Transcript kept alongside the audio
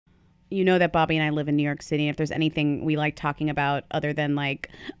You know that Bobby and I live in New York City. If there's anything we like talking about other than like,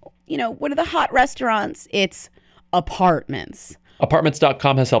 what are the hot restaurants? It's apartments.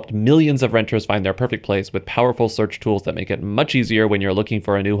 Apartments.com has helped millions of renters find their perfect place with powerful search tools that make it much easier when you're looking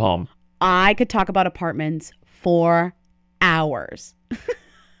for a new home. I could talk about apartments for hours.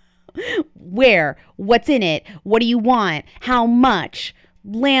 Where? What's in it? What do you want? How much?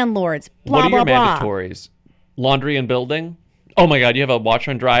 Landlords, blah, blah, blah. What are your mandatories? Laundry and building? Oh my God, you have a washer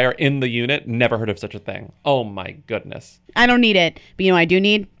and dryer in the unit? Never heard of such a thing. Oh my goodness. I don't need it. But I do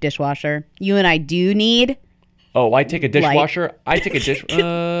need dishwasher. You and I do need... Oh, I take a dishwasher. Light. I take a dish...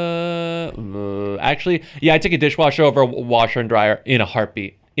 actually, yeah, I take a dishwasher over a washer and dryer in a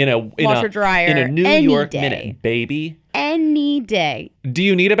heartbeat. Washer dryer. In a New York minute, baby. Any day. Do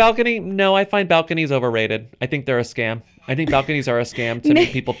you need a balcony? No, I find balconies overrated. I think they're a scam. I think balconies are a scam to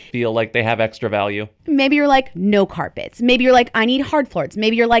make people feel like they have extra value. Maybe you're like, no carpets. Maybe you're like, I need hard floors.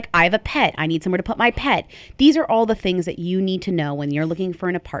 Maybe you're like, I have a pet. I need somewhere to put my pet. These are all the things that you need to know when you're looking for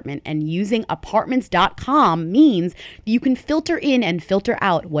an apartment. And using apartments.com means you can filter in and filter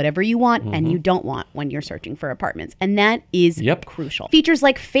out whatever you want and you don't want when you're searching for apartments. And that is crucial. Features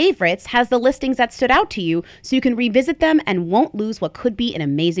like favorites has the listings that stood out to you so you can revisit them and won't lose what could be an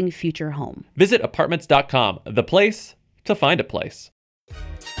amazing future home. Visit apartments.com, the place to find a place.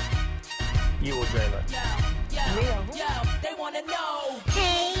 You will dream it. Yo, they want to know.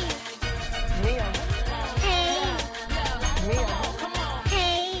 Hey. Hey.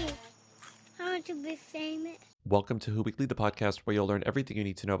 I want to be famous. Welcome to Who Weekly, the podcast where you'll learn everything you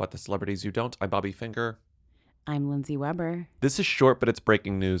need to know about the celebrities you don't. I'm Bobby Finger. I'm Lindsay Weber. This is short, but it's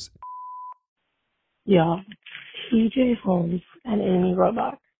breaking news. Yeah, TJ Holmes and Amy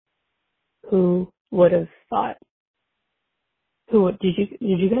Robach. Who would have thought? Did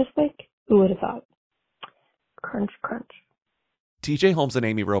you guys think? Who would have thought? Crunch, crunch. TJ Holmes and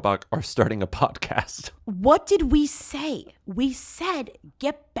Amy Robach are starting a podcast. What did we say? We said,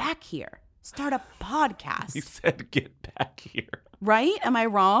 get back here. Start a podcast. We said, get back here. Right? Am I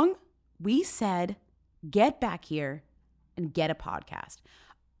wrong? We said, get back here and get a podcast.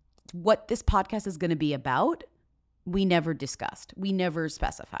 What this podcast is going to be about, we never discussed. We never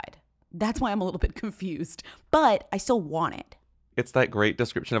specified. That's why I'm a little bit confused. But I still want it. It's that great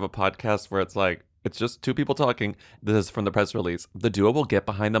description of a podcast where it's like, it's just two people talking. This is from the press release. The duo will get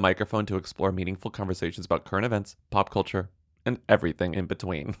behind the microphone to explore meaningful conversations about current events, pop culture, and everything in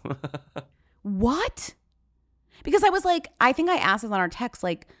between. What? Because I was like, I think I asked this on our text,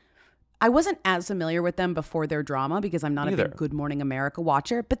 like, I wasn't as familiar with them before their drama because I'm not a big Good Morning America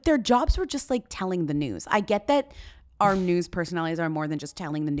watcher, but their jobs were just like telling the news. I get that our news personalities are more than just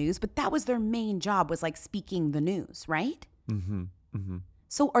telling the news, but that was their main job, was like speaking the news, right? Mm-hmm. Mm-hmm.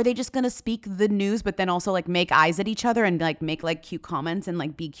 So are they just going to speak the news, but then also like make eyes at each other and like make like cute comments and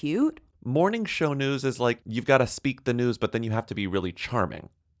like be cute? Morning show news is like, you've got to speak the news, but then you have to be really charming.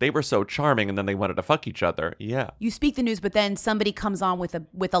 They were so charming and then they wanted to fuck each other. Yeah. You speak the news, but then somebody comes on with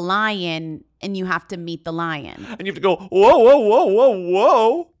a lion and you have to meet the lion. And you have to go, whoa, whoa, whoa, whoa,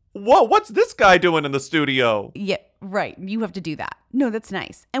 whoa. Whoa, what's this guy doing in the studio? Yeah, right. You have to do that. No, that's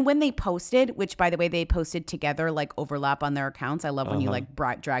nice. And when they posted, which by the way, they posted together, like overlap on their accounts. I love when you like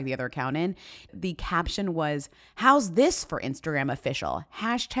drag the other account in. The caption was, how's this for Instagram official?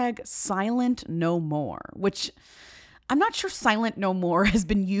 #silent no more, which I'm not sure silent no more has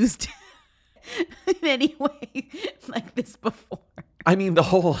been used in any way like this before. I mean, the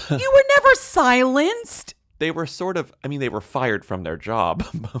whole... You were never silenced. They were sort of, I mean, they were fired from their job.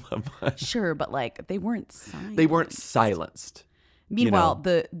 Sure, but like they weren't silenced. They weren't silenced. Meanwhile,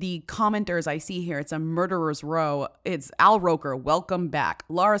 the commenters I see here, it's a murderer's row. It's Al Roker, welcome back.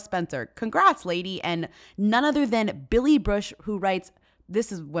 Laura Spencer, congrats, lady. And none other than Billy Bush, who writes,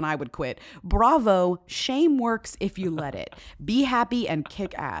 this is when I would quit. Bravo, shame works if you let it. Be happy and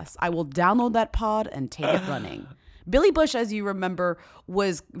kick ass. I will download that pod and take it running. Billy Bush, as you remember,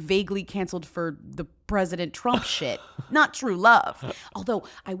 was vaguely canceled for the President Trump shit. Not true love. Although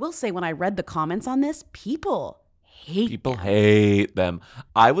I will say when I read the comments on this, people hate them.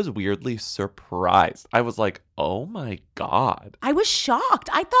 I was weirdly surprised. I was like, oh my God. I was shocked.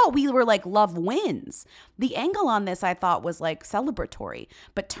 I thought we were like love wins. The angle on this I thought was like celebratory.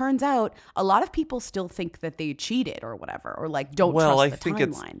 But turns out a lot of people still think that they cheated or whatever. Or like don't trust the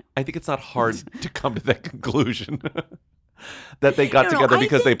timeline. I think it's not hard to come to that conclusion. That they got together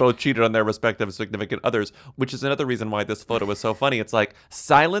because they both cheated on their respective significant others, which is another reason why this photo was so funny. It's like,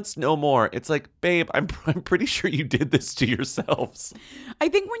 silence no more. It's like, babe, I'm pretty sure you did this to yourselves. I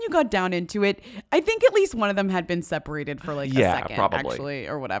think when you got down into it, I think at least one of them had been separated for like a second, probably. actually,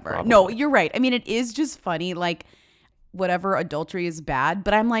 or whatever. Probably. No, you're right. I mean, it is just funny. Like, whatever adultery is bad,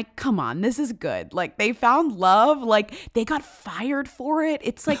 but I'm like, come on, this is good. Like they found love, like they got fired for it.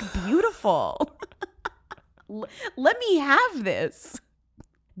 It's like beautiful. Let me have this.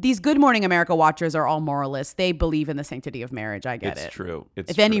 These Good Morning America watchers are all moralists. They believe in the sanctity of marriage. I get it. It's true.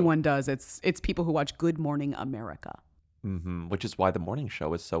 If anyone does, it's people who watch Good Morning America. Which is why the morning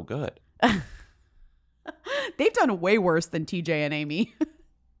show is so good. They've done way worse than TJ and Amy.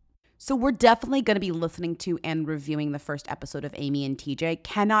 So we're definitely going to be listening to and reviewing the first episode of Amy and TJ.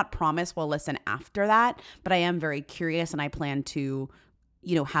 Cannot promise we'll listen after that, but I am very curious and I plan to,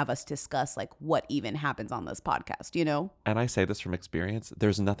 have us discuss like what even happens on this podcast, And I say this from experience.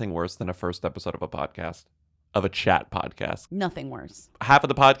 There's nothing worse than a first episode of a podcast, of a chat podcast. Nothing worse. Half of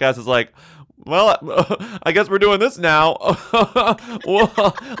the podcast is like, well, I guess we're doing this now.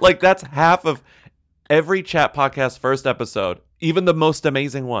 Well, like that's half of every chat podcast first episode. Even the most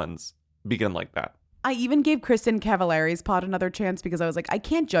amazing ones begin like that. I even gave Kristen Cavallari's pod another chance because I was like, I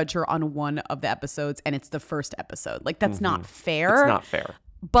can't judge her on one of the episodes and it's the first episode. Like, that's not fair. It's not fair.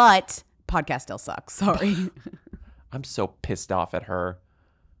 But podcast still sucks. Sorry. I'm so pissed off at her.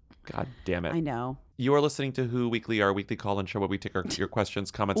 God damn it. I know. You are listening to Who Weekly, our weekly call-in show where we take your questions,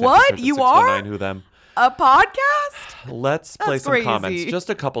 comments, What? and You answers at 619 Who Them. A podcast? Let's play That's some crazy. comments.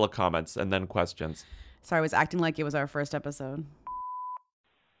 Just a couple of comments and then questions. Sorry, I was acting like it was our first episode.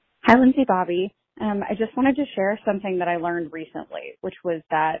 Hi, Lindsay Bobby. I just wanted to share something that I learned recently, which was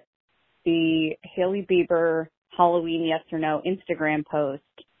that the Hailey Bieber Halloween Yes or No Instagram post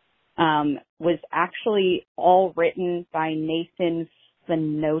was actually all written by Nathan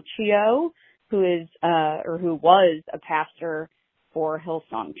Finocchio, who was a pastor for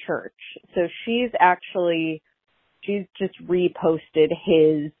Hillsong Church. So she's just reposted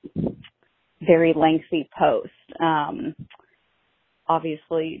his very lengthy post.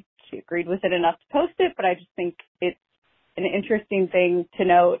 Obviously, she agreed with it enough to post it, but I just think it's an interesting thing to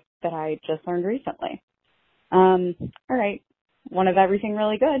note that I just learned recently. All right. One of everything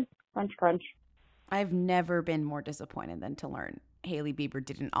really good. Crunch, crunch. I've never been more disappointed than to learn Hailey Bieber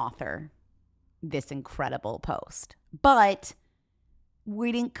didn't author this incredible post. But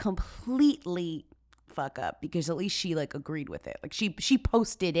we didn't completely fuck up because at least she agreed with it. Like she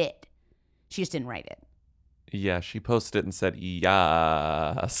posted it. She just didn't write it. Yeah, she posted it and said,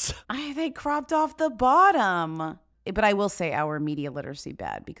 yes. They cropped off the bottom. But I will say our media literacy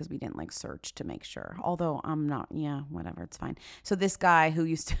bad because we didn't search to make sure. Although I'm not, whatever, it's fine. So this guy who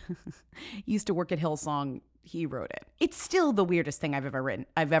used to work at Hillsong, he wrote it. It's still the weirdest thing I've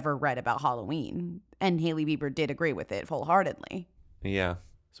ever read about Halloween. And Hailey Bieber did agree with it wholeheartedly. Yeah.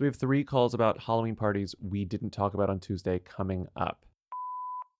 So we have 3 calls about Halloween parties we didn't talk about on Tuesday coming up.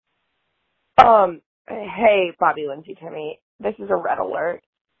 Hey, Bobby, Lindsay, Timmy. This is a red alert.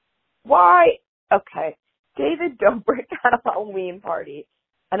 Why? Okay. David Dobrik had a Halloween party,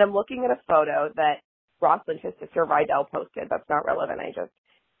 and I'm looking at a photo that Ross Lynch's sister Rydell posted. That's not relevant.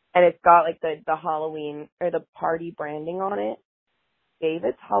 And it's got the Halloween or the party branding on it.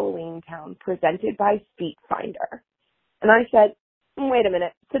 David's Halloween Town presented by FeetFinder. And I said, wait a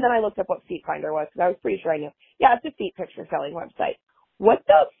minute. So then I looked up what FeetFinder was because I was pretty sure I knew. Yeah, it's a feet picture selling website. What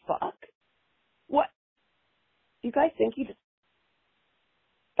the fuck? What? You guys think you just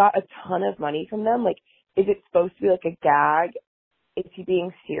got a ton of money from them? Is it supposed to be a gag? Is he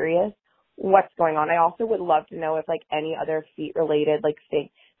being serious? What's going on? I also would love to know if any other feet related thing,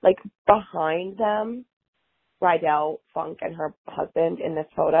 behind them, Rydell Funk and her husband in this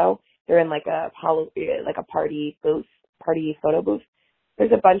photo, they're in a party photo booth.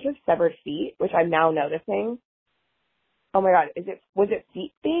 There's a bunch of severed feet, which I'm now noticing. Oh my God, was it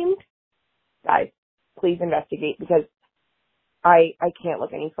feet themed? Guys, please investigate because I can't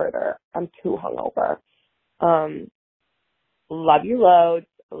look any further. I'm too hungover. Love you loads.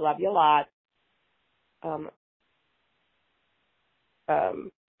 Love you a lot.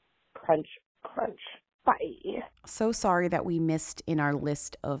 Crunch, crunch. Bye. So sorry that we missed in our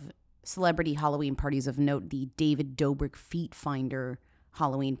list of celebrity Halloween parties of note the David Dobrik FeetFinder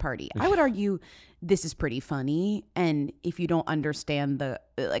Halloween party. I would argue this is pretty funny. And if you don't understand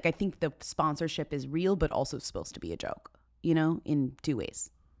I think the sponsorship is real, but also supposed to be a joke, in 2 ways.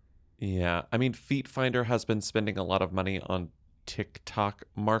 Yeah. I mean, FeetFinder has been spending a lot of money on TikTok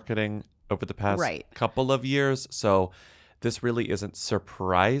marketing over the past couple of years. So this really isn't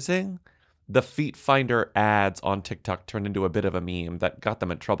surprising. The FeetFinder ads on TikTok turned into a bit of a meme that got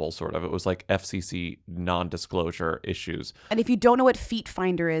them in trouble, sort of. It was FCC non-disclosure issues. And if you don't know what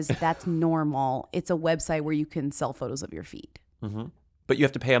FeetFinder is, that's normal. It's a website where you can sell photos of your feet. Mm-hmm. But you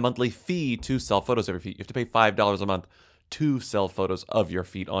have to pay a monthly fee to sell photos of your feet. You have to pay $5 a month to sell photos of your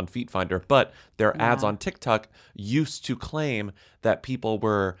feet on FeetFinder, but their ads Yeah. on TikTok used to claim that people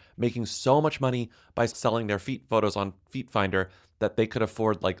were making so much money by selling their feet photos on FeetFinder that they could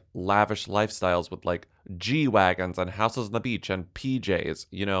afford like lavish lifestyles with like G-Wagons and houses on the beach and PJs,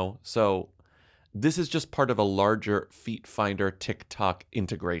 you know? So this is just part of a larger FeetFinder TikTok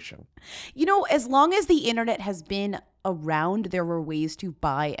integration. You know, as long as the internet has been around, there were ways to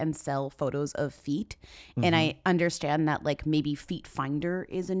buy and sell photos of feet. And I understand that like maybe FeetFinder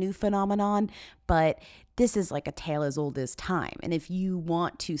is a new phenomenon, but this is like a tale as old as time. And if you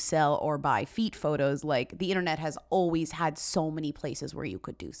want to sell or buy feet photos, like the internet has always had so many places where you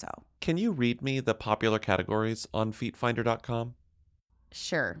could do so. Can you read me the popular categories on feetfinder.com?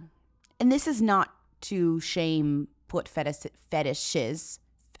 Sure. And this is not to shame foot fetishes.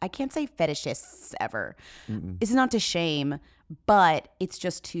 I can't say fetishists ever. This is not to shame, but it's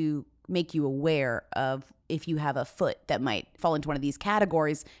just to make you aware of if you have a foot that might fall into one of these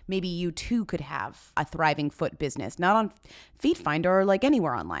categories, maybe you too could have a thriving foot business, not on FeetFinder or like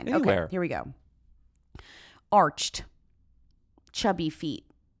anywhere online. Anywhere. Okay, here we go. Arched, chubby feet,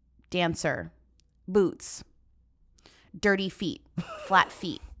 dancer, boots, dirty feet, flat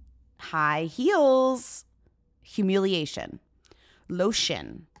feet, high heels, humiliation,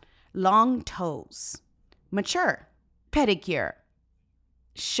 lotion, long toes, mature, pedicure,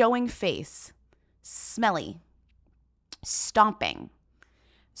 showing face, smelly, stomping,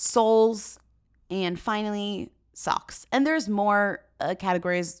 soles, and finally socks. And there's more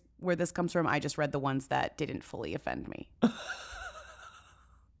categories where this comes from. I just read the ones that didn't fully offend me.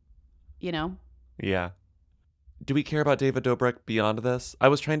 You know? Yeah. Do we care about David Dobrik beyond this? I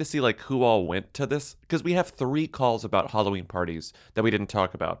was trying to see like who all went to this because we have 3 calls about Halloween parties that we didn't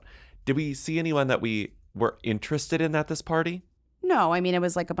talk about. Did we see anyone that we were interested in at this party? No, I mean, it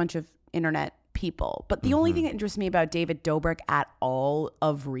was like a bunch of internet people. But the only thing that interests me about David Dobrik at all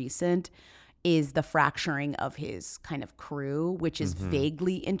of recent is the fracturing of his kind of crew, which is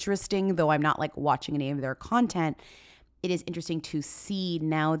vaguely interesting, though I'm not like watching any of their content. It is interesting to see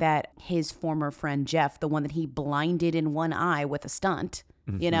now that his former friend Jeff, the one that he blinded in one eye with a stunt,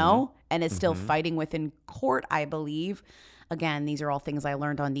 you know, and is still fighting with in court, I believe. Again, these are all things I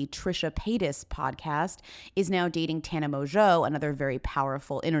learned on the Trisha Paytas podcast, is now dating Tana Mongeau, another very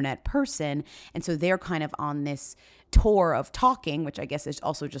powerful internet person. And so they're kind of on this tour of talking, which I guess is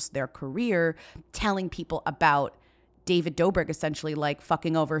also just their career, telling people about David Dobrik essentially like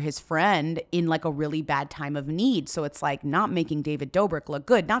fucking over his friend in like a really bad time of need. So it's like not making David Dobrik look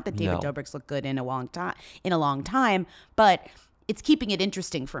good. Not that David Dobrik's looked good in a long time, but it's keeping it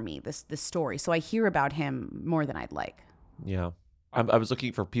interesting for me, this story. So I hear about him more than I'd like. Yeah. I was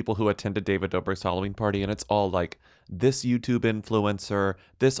looking for people who attended David Dobrik's Halloween party, and it's all like this YouTube influencer,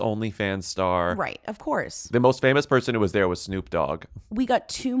 this OnlyFans star. Right, of course. The most famous person who was there was Snoop Dogg. We got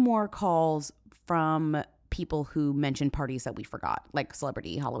 2 more calls from people who mentioned parties that we forgot, like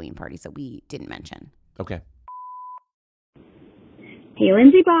celebrity Halloween parties that we didn't mention. Okay. Hey,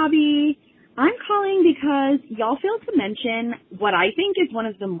 Lindsay Bobby. I'm calling because y'all failed to mention what I think is one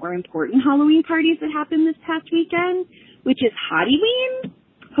of the more important Halloween parties that happened this past weekend, which is Hottyween,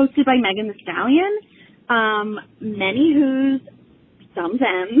 hosted by Megan Thee Stallion. Many who's, some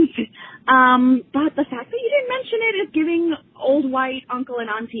thems. But the fact that you didn't mention it is giving old white uncle and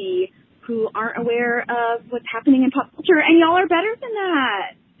auntie who aren't aware of what's happening in pop culture, and y'all are better than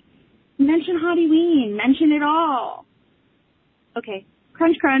that. Mention Hottyween. Mention it all. Okay.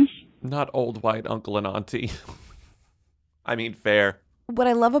 Crunch, crunch. Not old white uncle and auntie. I mean, fair. What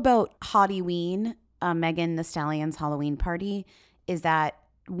I love about Hottyween, Megan Thee Stallion's Halloween party, is that,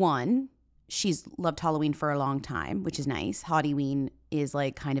 one, she's loved Halloween for a long time, which is nice. Hottyween is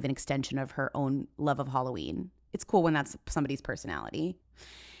like kind of an extension of her own love of Halloween. It's cool when that's somebody's personality.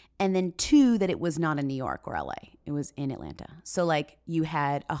 And then 2, that it was not in New York or LA. It was in Atlanta. So like you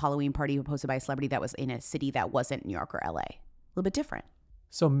had a Halloween party hosted by a celebrity that was in a city that wasn't New York or LA. A little bit different.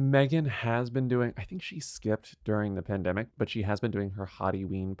 So Megan has been doing, I think she skipped during the pandemic, but she has been doing her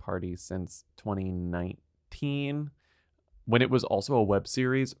Hottyween party since 2019, when it was also a web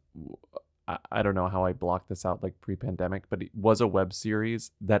series. I don't know how I blocked this out like pre-pandemic, but it was a web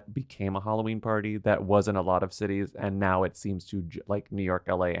series that became a Halloween party that was in a lot of cities. And now it seems to, like New York,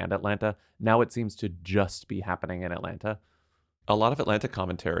 LA, and Atlanta, now it seems to just be happening in Atlanta. A lot of Atlanta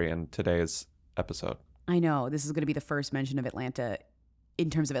commentary in today's episode. I know, this is going to be the first mention of Atlanta in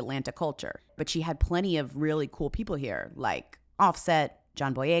terms of Atlanta culture. But she had plenty of really cool people here, like Offset,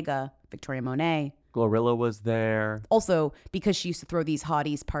 John Boyega, Victoria Monet. Glorilla was there. Also, because she used to throw these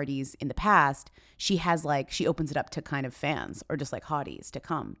hotties parties in the past, she has like, she opens it up to kind of fans or just like hotties to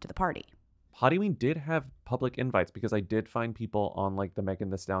come to the party. Halloween did have public invites because I did find people on like the Megan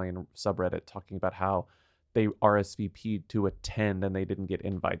Thee Stallion subreddit talking about how they RSVP'd to attend and they didn't get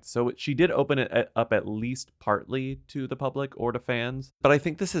invites. So she did open it up at least partly to the public or to fans. But I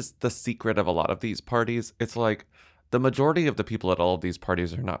think this is the secret of a lot of these parties. It's like the majority of the people at all of these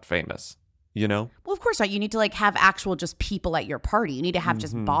parties are not famous, you know? Well, of course not. You need to like have actual just people at your party. You need to have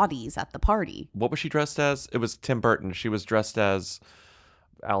just bodies at the party. What was she dressed as? It was Tim Burton. She was dressed as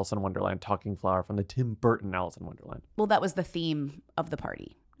Alice in Wonderland, Talking Flower from the Tim Burton Alice in Wonderland. Well, that was the theme of the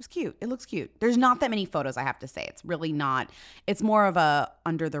party. It was cute. It looks cute. There's not that many photos, I have to say. It's really not. It's more of a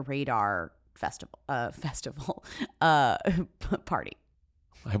under the radar party.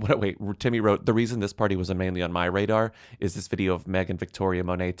 Wait, Timmy wrote, the reason this party was mainly on my radar is this video of Meg and Victoria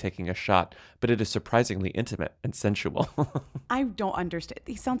Monet taking a shot, but it is surprisingly intimate and sensual. I don't understand.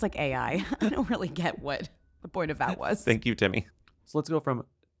 He sounds like AI. I don't really get what the point of that was. Thank you, Timmy. So let's go from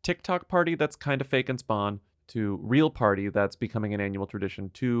TikTok party that's kind of fake and spawn to real party that's becoming an annual tradition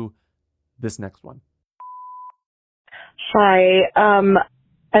to this next one. Hi.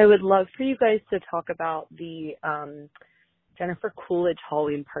 I would love for you guys to talk about the Jennifer Coolidge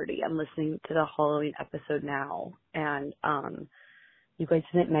Halloween party. I'm listening to the Halloween episode now, and you guys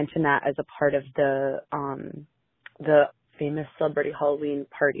didn't mention that as a part of the famous celebrity Halloween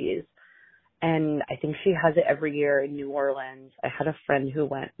parties. And I think she has it every year in New Orleans. I had a friend who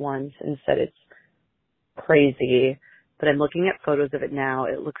went once and said it's crazy, but I'm looking at photos of it now.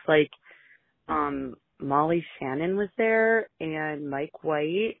 It looks like Molly Shannon was there, and Mike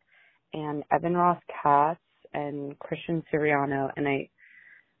White, and Evan Ross Katz, and Christian Siriano, and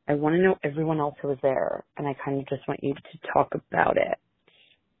I want to know everyone else who was there, and I kind of just want you to talk about it.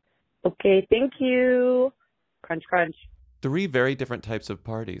 Okay, thank you. Crunch, crunch. 3 very different types of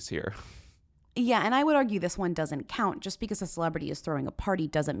parties here. Yeah, and I would argue this one doesn't count. Just because a celebrity is throwing a party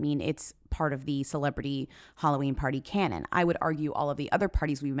doesn't mean it's part of the celebrity Halloween party canon. I would argue all of the other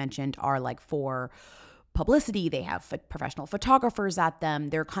parties we mentioned are like for publicity. They have professional photographers at them.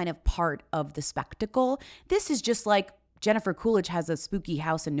 They're kind of part of the spectacle. This is just like Jennifer Coolidge has a spooky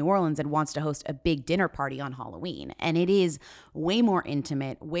house in New Orleans and wants to host a big dinner party on Halloween. And it is way more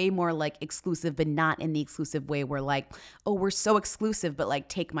intimate, way more like exclusive, but not in the exclusive way where like, oh, we're so exclusive, but like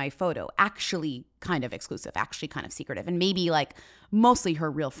take my photo. Actually kind of exclusive, actually kind of secretive. And maybe like mostly her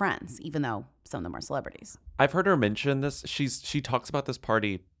real friends, even though some of them are celebrities. I've heard her mention this. She talks about this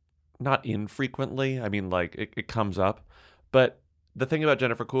party not infrequently. I mean, like it comes up. But the thing about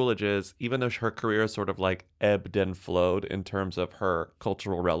Jennifer Coolidge is, even though her career is sort of like ebbed and flowed in terms of her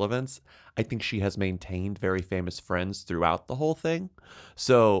cultural relevance, I think she has maintained very famous friends throughout the whole thing.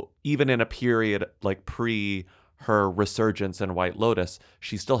 So even in a period like pre her resurgence in White Lotus,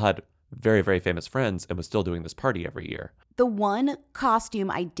 she still had very, very famous friends and was still doing this party every year. The one costume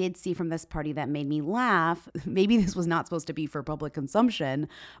I did see from this party that made me laugh, maybe this was not supposed to be for public consumption,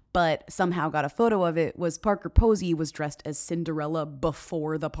 but somehow got a photo of it, was Parker Posey was dressed as Cinderella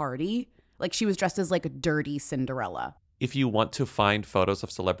before the party. Like she was dressed as like a dirty Cinderella. If you want to find photos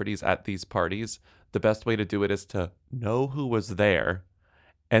of celebrities at these parties, the best way to do it is to know who was there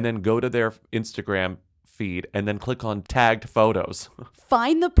and then go to their Instagram feed and then click on tagged photos.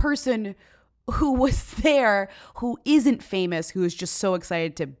 Find the person who was there, who isn't famous, who is just so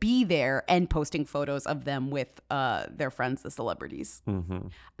excited to be there and posting photos of them with their friends, the celebrities. Mm-hmm.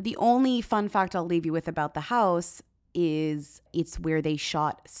 The only fun fact I'll leave you with about the house is it's where they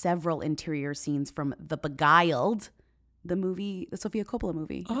shot several interior scenes from The Beguiled, the movie, the Sofia Coppola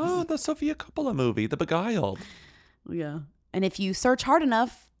movie. Oh, the Sofia Coppola movie, The Beguiled. Yeah. And if you search hard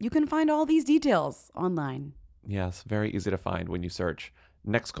enough, you can find all these details online. Yes, very easy to find when you search.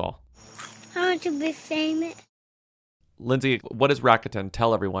 Next call. I want to be famous. Lindsay, what is Rakuten?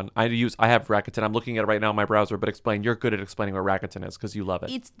 Tell everyone. I have Rakuten. I'm looking at it right now in my browser, but explain. You're good at explaining what Rakuten is because you love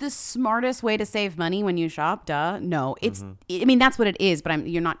it. It's the smartest way to save money when you shop. Duh. No, it's. I mean, that's what it is. But I'm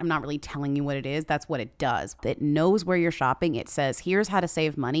not really telling you what it is. That's what it does. It knows where you're shopping. It says here's how to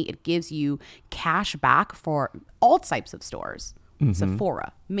save money. It gives you cash back for all types of stores.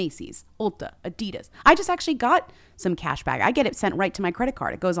 Sephora, Macy's, Ulta, Adidas. I just actually got some cash back. I get it sent right to my credit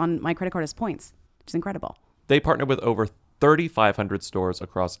card. It goes on my credit card as points, which is incredible. They partner with over 3,500 stores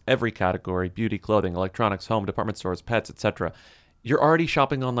across every category: beauty, clothing, electronics, home, department stores, pets, etc. You're already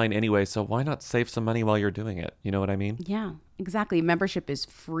shopping online anyway, so why not save some money while you're doing it? You know what I mean? Yeah, exactly. Membership is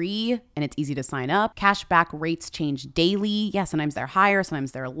free and it's easy to sign up. Cashback rates change daily. Yeah, sometimes they're higher,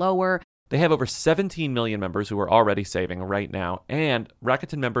 sometimes they're lower. They have over 17 million members who are already saving right now, and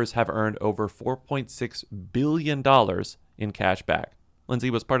Rakuten members have earned over $4.6 billion in cash back. Lindsay,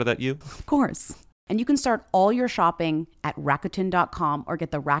 was part of that you? Of course. And you can start all your shopping at Rakuten.com or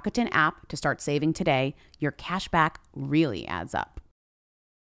get the Rakuten app to start saving today. Your cash back really adds up.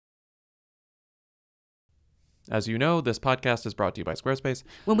 As you know, this podcast is brought to you by Squarespace.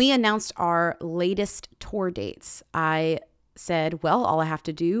 When we announced our latest tour dates, I said, well, all I have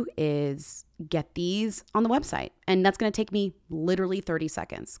to do is get these on the website. And that's going to take me literally 30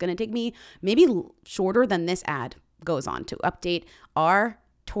 seconds. It's going to take me maybe shorter than this ad goes on to update our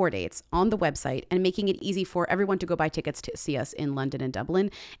tour dates on the website and making it easy for everyone to go buy tickets to see us in London and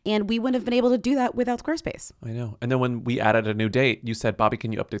Dublin. And we wouldn't have been able to do that without Squarespace. I know. And then when we added a new date, you said, Bobby,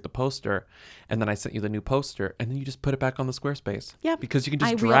 can you update the poster? And then I sent you the new poster, and then you just put it back on the Squarespace. Yeah. Because you can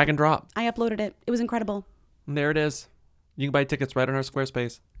just drag and drop. I uploaded it. It was incredible. And there it is. You can buy tickets right on our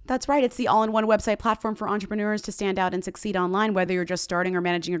Squarespace. That's right. It's the all-in-one website platform for entrepreneurs to stand out and succeed online. Whether you're just starting or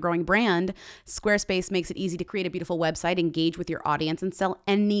managing a growing brand, Squarespace makes it easy to create a beautiful website, engage with your audience, and sell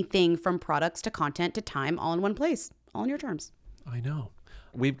anything from products to content to time all in one place, all on your terms. I know.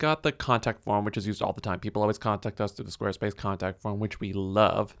 We've got the contact form, which is used all the time. People always contact us through the Squarespace contact form, which we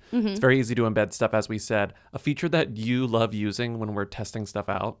love. Mm-hmm. It's very easy to embed stuff, as we said. A feature that you love using when we're testing stuff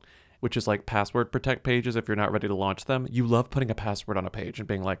out, which is like password protect pages if you're not ready to launch them. You love putting a password on a page and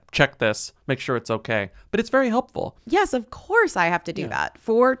being like, check this, make sure it's okay. But it's very helpful. Yes, of course I have to do that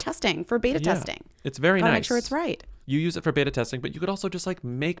for testing, for beta testing. It's very Gotta nice. make sure it's right. You use it for beta testing, but you could also just like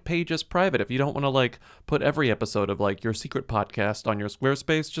make pages private. If you don't want to like put every episode of like your secret podcast on your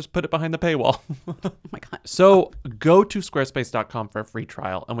Squarespace, just put it behind the paywall. Oh my God. So go to squarespace.com for a free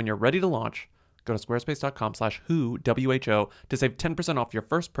trial. And when you're ready to launch, go to squarespace.com/who, W-H-O, to save 10% off your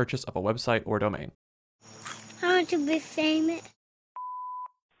first purchase of a website or domain. I want to be famous.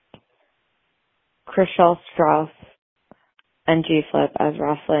 Chriselle Strauss and G-Flip as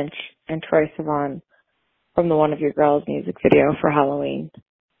Ross Lynch and Troye Sivan from the One of Your Girls music video for Halloween.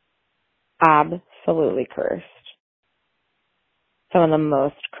 Absolutely cursed. Some of the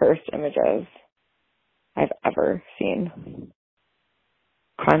most cursed images I've ever seen.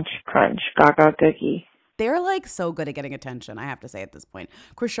 Crunch, crunch, gaga googie. They're like so good at getting attention, I have to say at this point.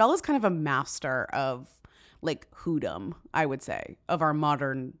 Chriselle is kind of a master of like hoodum, I would say, of our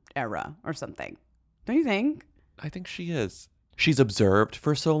modern era or something. Don't you think? I think she is. She's observed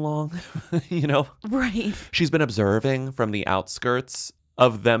for so long, you know? Right. She's been observing from the outskirts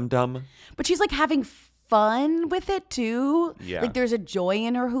of themdom. But she's like having fun with it too. Yeah. Like there's a joy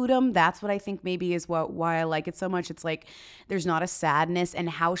in her hoodum. That's what I think maybe is why I like it so much. It's like there's not a sadness, and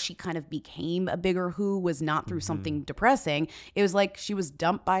how she kind of became a bigger who was not through something depressing. It was like she was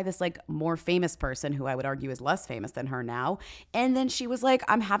dumped by this like more famous person who I would argue is less famous than her now. And then she was like,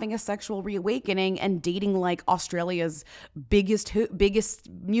 I'm having a sexual reawakening and dating like Australia's biggest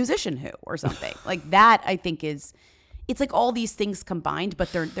musician who or something. Like that I think is, it's like all these things combined,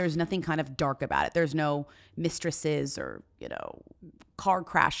 but there's nothing kind of dark about it. There's no mistresses or, you know, car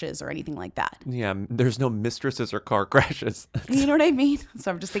crashes or anything like that. Yeah, there's no mistresses or car crashes. You know what I mean?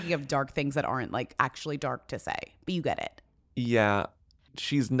 So I'm just thinking of dark things that aren't like actually dark to say, but you get it. Yeah,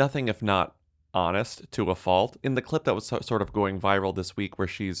 she's nothing if not honest to a fault. In the clip that was sort of going viral this week where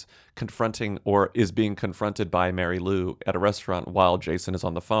she's confronting or is being confronted by Mary Lou at a restaurant while Jason is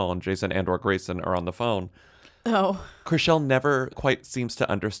on the phone, Jason and or Grayson are on the phone. Oh. Chriselle never quite seems to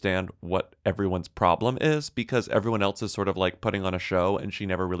understand what everyone's problem is because everyone else is sort of like putting on a show and she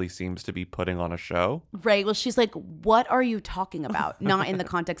never really seems to be putting on a show. Right. Well, she's like, what are you talking about? Not in the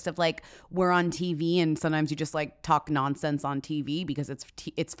context of like, we're on TV and sometimes you just like talk nonsense on TV because it's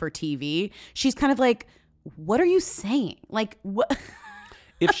for TV. She's kind of like, what are you saying? Like, what?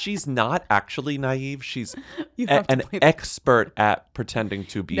 If she's not actually naive, she's an expert at pretending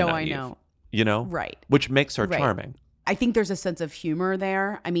to be naive. No, I know. You know? Right. Which makes her charming. I think there's a sense of humor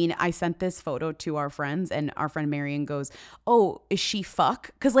there. I mean, I sent this photo to our friends and our friend Marion goes, oh, is she fuck?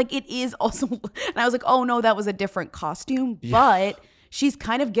 Because like it is also, and I was like, oh no, that was a different costume. Yeah. But she's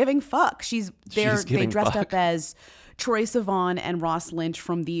kind of giving fuck. They dressed up as Troye Sivan and Ross Lynch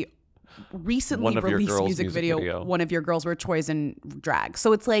from the recently released music video, One of Your Girls, where Troy's in drag.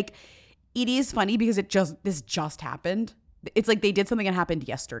 So it's like, it is funny because this just happened. It's like they did something that happened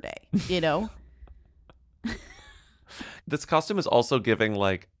yesterday, you know? This costume is also giving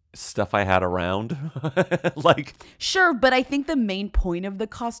like stuff I had around. Like, sure, but I think the main point of the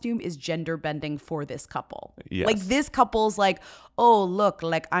costume is gender bending for this couple. Yes. Like this couple's like, oh, look,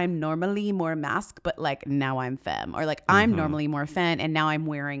 like I'm normally more mask, but like now I'm femme. Or like I'm normally more femme and now I'm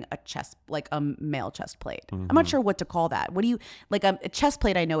wearing a chest, like a male chest plate. I'm not sure what to call that. What do you, like a chest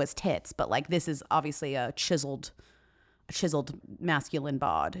plate I know is tits, but like this is obviously a chiseled chiseled masculine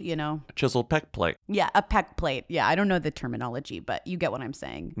bod, you know? Chiseled peck plate. Yeah, a pec plate. Yeah, I don't know the terminology, but you get what I'm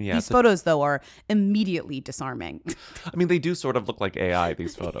saying. Yeah, These photos, though, are immediately disarming. I mean, they do sort of look like AI,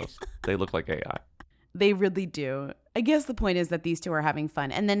 these photos. They look like AI. They really do. I guess the point is that these two are having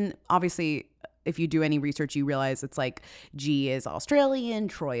fun. And then, obviously, if you do any research, you realize it's like G is Australian,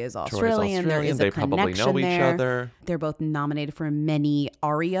 Troy is Australian. There is a they probably know each there. other. They're both nominated for many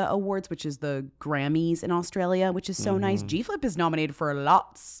ARIA Awards, which is the Grammys in Australia, which is so nice. G-Flip is nominated for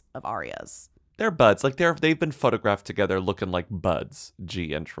lots of ARIAs. They're buds. Like they've been photographed together looking like buds,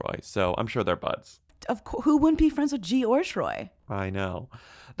 G and Troy. So I'm sure they're buds. Of course, who wouldn't be friends with G or Troy? I know.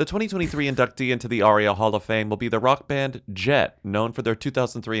 The 2023 inductee into the ARIA Hall of Fame will be the rock band Jet, known for their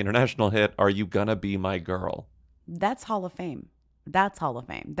 2003 international hit, Are You Gonna Be My Girl? That's Hall of Fame. That's Hall of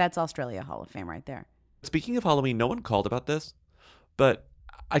Fame. That's Australia Hall of Fame right there. Speaking of Halloween, no one called about this, but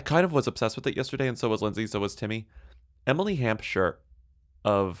I kind of was obsessed with it yesterday, and so was Lindsay, so was Timmy. Emily Hampshire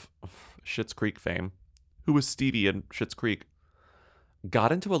of Schitt's Creek fame, who was Stevie in Schitt's Creek,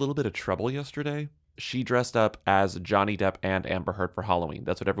 got into a little bit of trouble yesterday. She dressed up as Johnny Depp and Amber Heard for Halloween.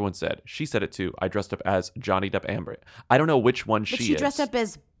 That's what everyone said. She said it too. I dressed up as Johnny Depp Amber. I don't know which one she is. She dressed up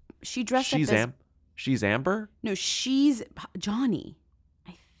as... She's Amber? No, she's Johnny.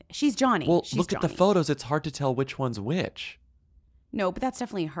 She's Johnny. Well, she's look Johnny. at the photos. It's hard to tell which one's which. No, but that's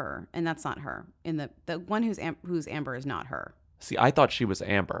definitely her, and that's not her. In the one who's Amber is not her. See, I thought she was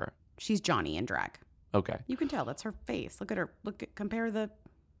Amber. She's Johnny in drag. Okay. You can tell. That's her face. Look at her. Compare the...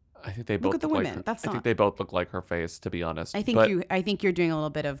 I think they both Look at the look women. Like That's I not... think they both look like her face, to be honest. I think you're doing a little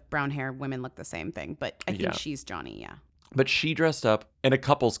bit of brown hair. Women look the same thing, but I think she's Johnny. Yeah. But she dressed up in a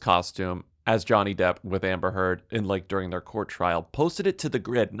couple's costume as Johnny Depp with Amber Heard in during their court trial. Posted it to the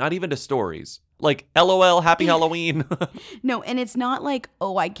grid, not even to stories. Like, LOL, happy Halloween. No, and it's not like,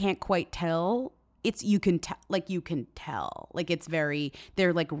 oh, I can't quite tell. It's you can tell. Like it's very.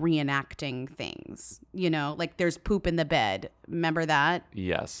 They're like reenacting things. You know, like there's poop in the bed. Remember that?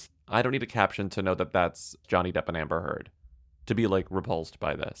 Yes. I don't need a caption to know that that's Johnny Depp and Amber Heard to be repulsed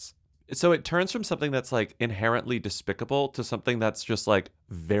by this. So it turns from something that's inherently despicable to something that's just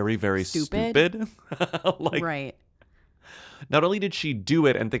very, very stupid. Right. Not only did she do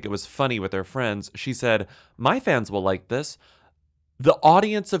it and think it was funny with her friends, she said, "My fans will like this. The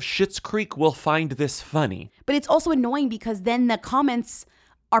audience of Schitt's Creek will find this funny." But it's also annoying because then the comments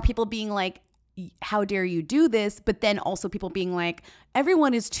are people being like, how dare you do this? But then also people being like,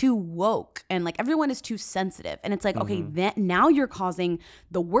 everyone is too woke and everyone is too sensitive. And it's okay, now you're causing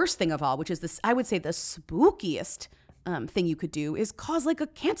the worst thing of all, which is this, I would say the spookiest thing you could do is cause a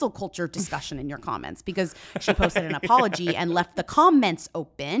cancel culture discussion in your comments, because she posted an apology and left the comments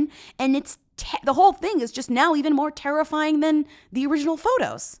open. And it's the whole thing is just now even more terrifying than the original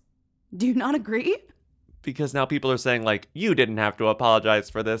photos. Do you not agree? Because now people are saying, you didn't have to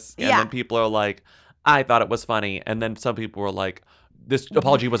apologize for this. And yeah. then people are like, I thought it was funny. And then some people were like, this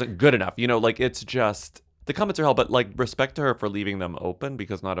apology wasn't good enough. You know, it's just, the comments are hell. But, respect to her for leaving them open,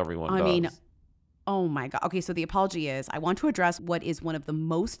 because not everyone does. I mean, oh my God. Okay, so the apology is, I want to address what is one of the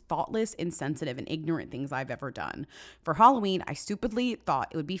most thoughtless, insensitive, and ignorant things I've ever done. For Halloween, I stupidly thought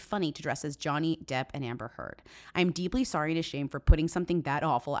it would be funny to dress as Johnny Depp and Amber Heard. I'm deeply sorry and ashamed for putting something that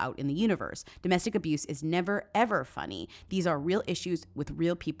awful out in the universe. Domestic abuse is never, ever funny. These are real issues with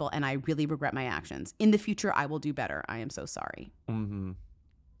real people, and I really regret my actions. In the future, I will do better. I am so sorry. Mm-hmm.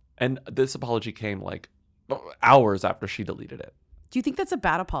 And this apology came, hours after she deleted it. Do you think that's a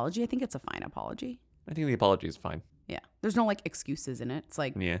bad apology? I think it's a fine apology. I think the apology is fine. Yeah. There's no excuses in it. It's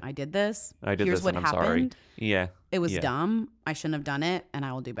yeah. I did this. Here's this what and I'm happened. Sorry. Yeah. It was dumb. I shouldn't have done it, and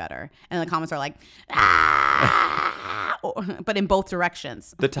I will do better. And the comments are like, ah! But in both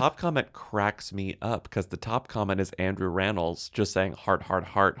directions. The top comment cracks me up, because the top comment is Andrew Rannells just saying heart, heart,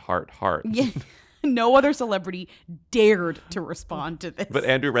 heart, heart, heart. Yeah. No other celebrity dared to respond to this. But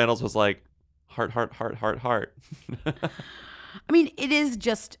Andrew Rannells was like, heart, heart, heart, heart, heart. I mean, it is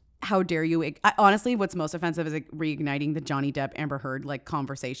just, how dare you? Honestly, what's most offensive is reigniting the Johnny Depp Amber Heard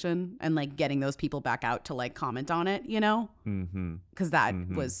conversation and getting those people back out to comment on it, you know? Mm-hmm. Because that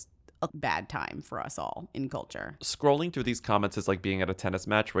was a bad time for us all in culture. Scrolling through these comments is like being at a tennis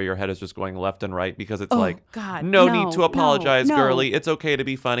match where your head is just going left and right, because it's God, no need to apologize, no. girly. It's okay to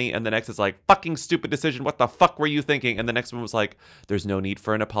be funny. And the next is fucking stupid decision. What the fuck were you thinking? And the next one was there's no need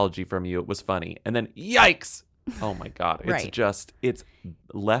for an apology from you. It was funny. And then yikes. Oh my God. It's right. It's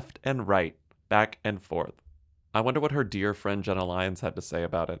left and right, back and forth. I wonder what her dear friend Jenna Lyons had to say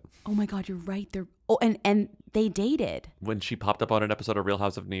about it. Oh my God, you're right. And they dated. When she popped up on an episode of Real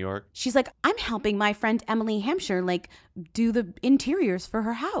House of New York. She's like, I'm helping my friend Emily Hampshire do the interiors for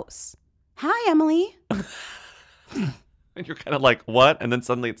her house. Hi, Emily. And you're kind of like, what? And then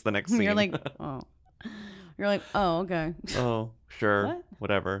suddenly it's the next scene. You're like, oh. You're like, oh, okay. Oh, sure. What?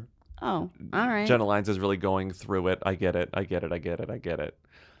 Whatever. Oh, all right. Jenna Lyons is really going through it. I get it.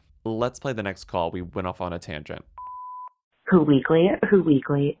 Let's play the next call. We went off on a tangent. Who Weekly?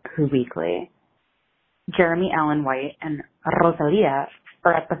 Jeremy Allen White and Rosalia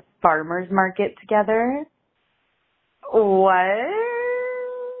are at the farmer's market together. What?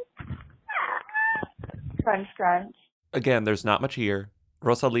 Crunch, crunch. Again, there's not much here.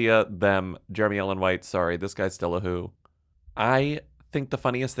 Rosalia, them, Jeremy Allen White, sorry, this guy's still a who. I think the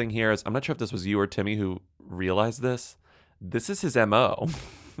funniest thing here is, I'm not sure if this was you or Timmy who realized this. This is his MO.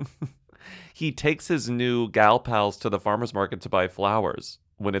 He takes his new gal pals to the farmer's market to buy flowers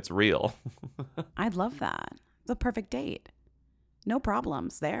when it's real. I'd love that. It's a perfect date. No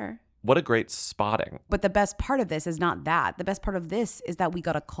problems there. What a great spotting. But the best part of this is not that. The best part of this is that we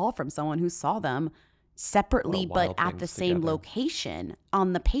got a call from someone who saw them separately but at the same location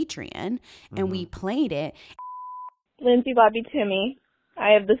on the Patreon, and we played it. Lindsay, Bobby, Timmy,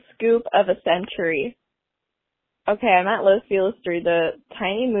 I have the scoop of a century. Okay, I'm at Los Feliz 3, the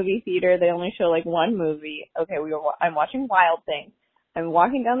tiny movie theater. They only show like one movie. Okay, I'm watching Wild Things. I'm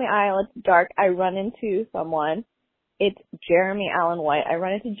walking down the aisle. It's dark. I run into someone. It's Jeremy Allen White. I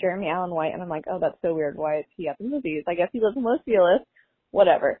run into Jeremy Allen White, and I'm like, oh, that's so weird. Why is he at the movies? I guess he lives in Los Feliz.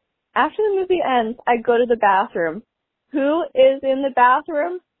 Whatever. After the movie ends, I go to the bathroom. Who is in the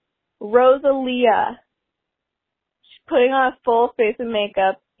bathroom? Rosalia. She's putting on a full face of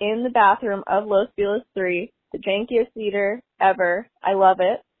makeup in the bathroom of Los Feliz 3, the jankiest theater ever. I love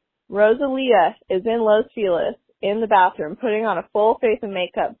it. Rosalia is in Los Feliz in the bathroom putting on a full face of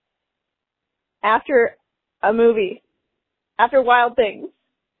makeup after a movie, after Wild Things.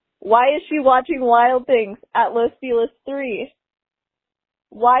 Why is she watching Wild Things at Los Feliz 3?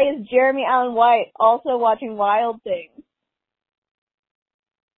 Why is Jeremy Allen White also watching Wild Things?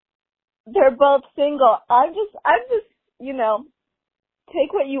 They're both single. I'm just,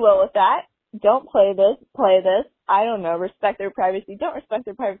 take what you will with that. Don't play this. I don't know. Respect their privacy. Don't respect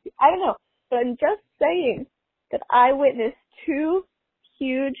their privacy. I don't know. But I'm just saying that I witnessed two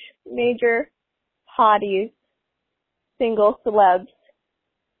huge, major hotties, single celebs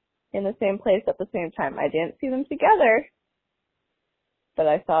in the same place at the same time. I didn't see them together, but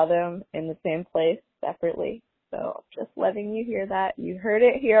I saw them in the same place separately. So just letting you hear that. You heard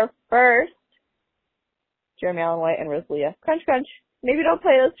it here first. Jeremy Allen White and Rosalia. Crunch, crunch. Maybe don't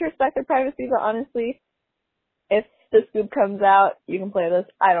play this to respect their privacy, but honestly, if the scoop comes out, you can play this.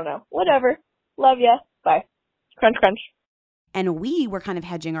 I don't know. Whatever. Love ya. Bye. Crunch, crunch. And we were kind of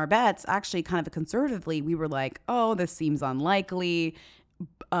hedging our bets, actually kind of conservatively. We were like, oh, this seems unlikely.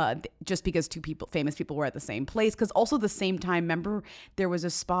 Just because two famous people were at the same place. Because also the same time, remember, there was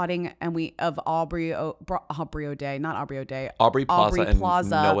a spotting of Aubrey Plaza and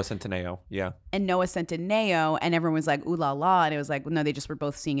Noah Centineo. Yeah. And Noah Centineo, and everyone was like, ooh la la. And it was like, no, they just were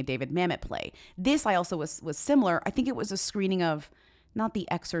both seeing a David Mamet play. This I also was similar. I think it was a screening of, not The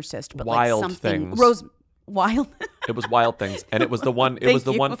Exorcist, but Wild like something. Things. Wild. It was Wild Things, and it was the one. It was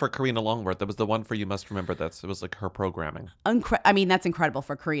the one for Karina Longworth. It was the one for You Must Remember This. It was like her programming. I mean, that's incredible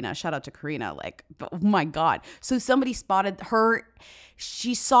for Karina. Shout out to Karina. Like, oh my God. So somebody spotted her.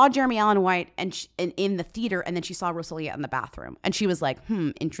 She saw Jeremy Allen White and in the theater, and then she saw Rosalia in the bathroom, and she was like,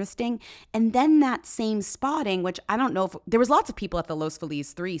 interesting. And then that same spotting, which I don't know if there was lots of people at the Los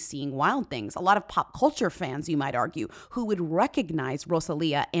Feliz 3 seeing Wild Things. A lot of pop culture fans, you might argue, who would recognize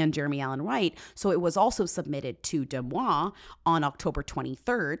Rosalia and Jeremy Allen White. So it was also submitted to Demois on October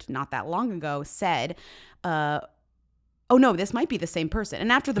 23rd, not that long ago, said, oh no, this might be the same person.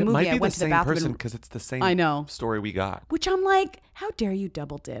 And after the movie, I went to the bathroom because it's the same story we got. Which I'm like, how dare you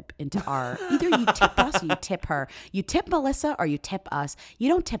double dip into our, either you tip us or you tip her. You tip Melissa or you tip us. You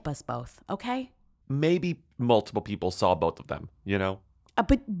don't tip us both, okay? Maybe multiple people saw both of them, you know?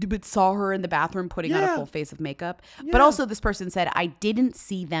 But saw her in the bathroom putting on a full face of makeup. Yeah. But also this person said, I didn't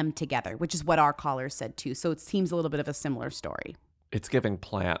see them together, which is what our caller said too. So it seems a little bit of a similar story. It's giving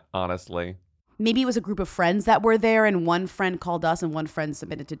Plant, honestly. Maybe it was a group of friends that were there and one friend called us and one friend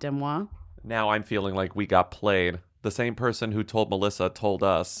submitted to Demois. Now I'm feeling like we got played. The same person who told Melissa told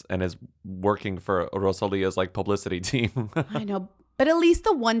us and is working for Rosalia's like publicity team. I know. But at least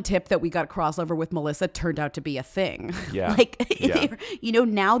the one tip that we got crossover with Melissa turned out to be a thing. Yeah.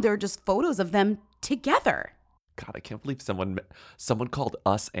 Now they're just photos of them together. God, I can't believe someone called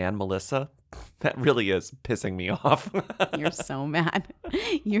us and Melissa. That really is pissing me off. You're so mad.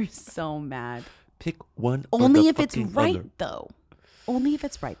 You're so mad. Pick one. Only if it's right, though. Only if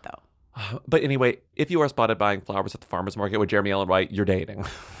it's right, though. But anyway, if you are spotted buying flowers at the farmer's market with Jeremy Allen White, you're dating.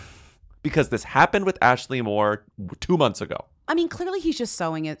 because this happened with Ashley Moore 2 months ago. I mean, clearly he's just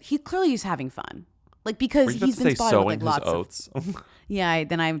sowing it. He's having fun. Like, Were because you about he's to been say spotted with sowing like his lots of. oats? Yeah,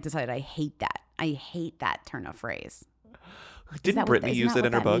 then I decided I hate that. I hate that turn of phrase. Didn't Brittany use it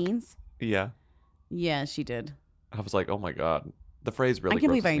in her book? Means? Yeah. Yeah, she did. I was like, oh my God. The phrase really I can't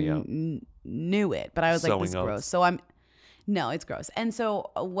believe grosses I me out. knew it, but I was like, this is Sowing gross. oats. So no, it's gross. And so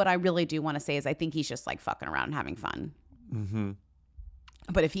what I really do want to say is I think he's just like fucking around and having fun. Mm-hmm.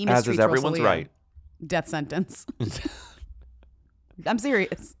 But if he As mistreats is everyone's Rosalia, right. death sentence. I'm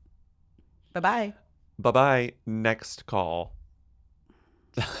serious. Bye-bye. Bye-bye. Next call.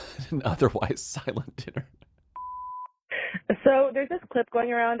 An otherwise silent dinner. So there's this clip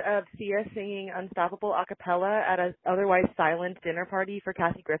going around of Sia singing Unstoppable a cappella at an otherwise silent dinner party for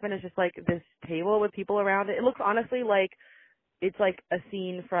Kathy Griffin. It's just like this table with people around it. It looks honestly like it's like a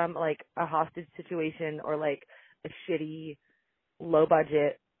scene from like a hostage situation or like a shitty low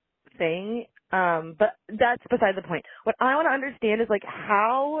budget thing. But that's beside the point. What I want to understand is like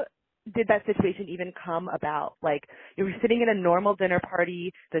how did that situation even come about? Like, you were sitting in a normal dinner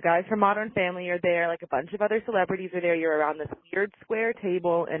party, the guys from Modern Family are there, like a bunch of other celebrities are there, you're around this weird square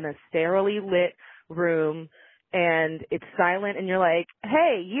table in a sterilely lit room, and it's silent, and you're like,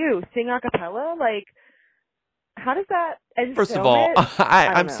 hey, you, sing a cappella? Like, how does that end? First of all,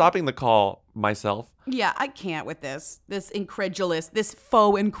 I'm know. stopping the call myself. Yeah, I can't with this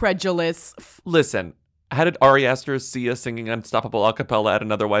faux incredulous. Listen, how did Ari Aster's Sia singing Unstoppable a cappella at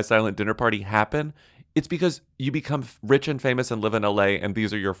an otherwise silent dinner party happen? It's because you become rich and famous and live in LA, and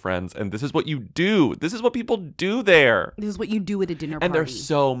these are your friends, and this is what you do. This is what people do there. This is what you do at a dinner party. And they're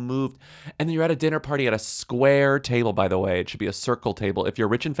so moved. And then you're at a dinner party at a square table, by the way. It should be a circle table. If you're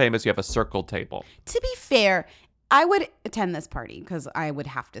rich and famous, you have a circle table. To be fair, I would attend this party because I would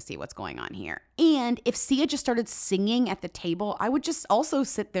have to see what's going on here. And if Sia just started singing at the table, I would just also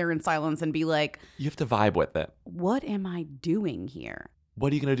sit there in silence and be like, You have to vibe with it. what am I doing here?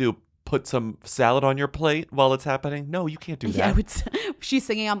 What are you going to do? Put some salad on your plate while it's happening? No, you can't do that. Yeah, she's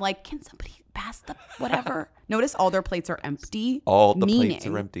singing. I'm like, can somebody pass the whatever? Notice all their plates are empty. All the plates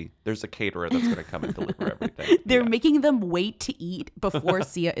are empty. There's a caterer that's going to come and deliver everything. They're making them wait to eat before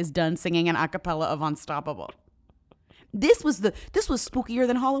Sia is done singing an a cappella of Unstoppable. This was spookier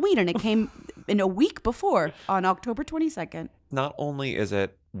than Halloween, and it came in a week before on October 22nd. Not only is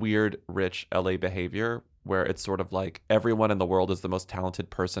it weird, rich LA behavior where it's sort of like everyone in the world is the most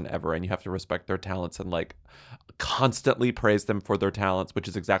talented person ever, and you have to respect their talents and like constantly praise them for their talents, which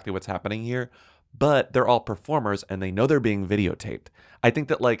is exactly what's happening here. But they're all performers and they know they're being videotaped. I think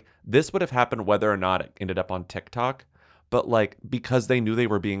that like this would have happened whether or not it ended up on TikTok. But like, because they knew they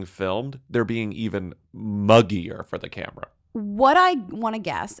were being filmed, they're being even muggier for the camera. What I want to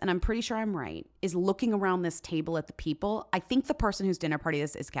guess, and I'm pretty sure I'm right, is looking around this table at the people. I think the person whose dinner party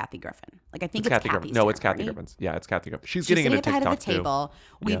this is Kathy Griffin. Like, I think it's Kathy Griffin. No, it's Kathy Griffin's. Yeah, it's Kathy Griffin. She's getting sitting into at the TikTok head of the table.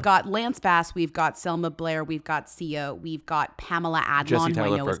 We've got Lance Bass, we've got Selma Blair, we've got Sia, we've got Pamela Adlon, who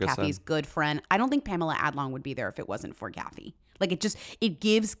I know is Kathy's good friend. I don't think Pamela Adlon would be there if it wasn't for Kathy. Like, it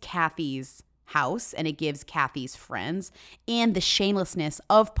gives Kathy's house and it gives Kathy's friends, and the shamelessness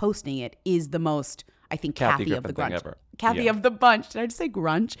of posting it is the most, I think, Kathy of the grunge. Kathy of the bunch. Did I just say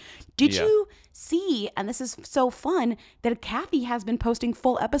grunge? Did you see, and this is so fun, that Kathy has been posting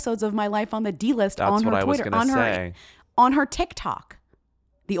full episodes of My Life on the D-List on her Twitter, on her TikTok.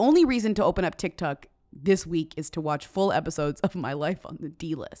 The only reason to open up TikTok this week is to watch full episodes of My Life on the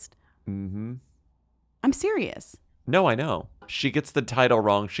D-List. Mm-hmm. I'm serious. No, I know. She gets the title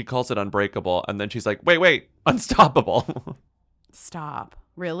wrong. She calls it Unbreakable. And then she's like, wait, Unstoppable. Stop.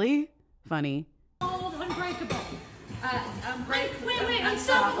 Really? Funny. Unbreakable. Wait,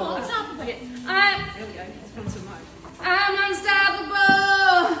 unstoppable. I'm unstoppable.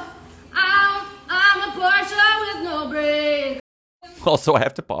 I'm a Porsche with no brakes. Also, I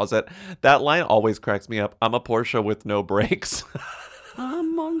have to pause it. That line always cracks me up. I'm a Porsche with no brakes.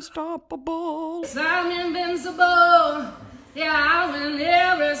 I'm unstoppable. I'm invincible. Yeah, I win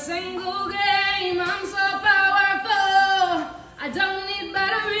every single game. I'm so powerful. I don't need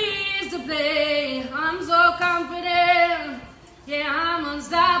batteries to play. I'm so confident. Yeah, I'm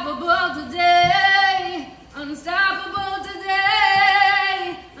unstoppable today. Unstoppable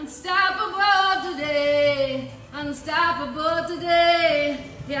today. Unstoppable today. Unstoppable today.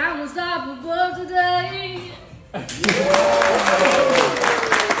 Yeah, I'm unstoppable today.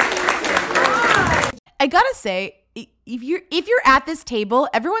 I gotta say, if you're at this table,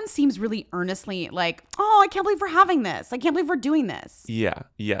 everyone seems really earnestly like, oh, I can't believe we're having this. I can't believe we're doing this. Yeah,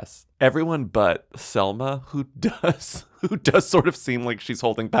 yes. Everyone but Selma, who does sort of seem like she's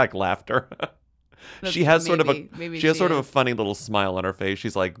holding back laughter. She has sort of is. a funny little smile on her face.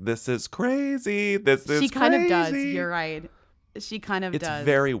 She's like, "This is crazy. This is She kind crazy." of does. You're right. She kind of It's does.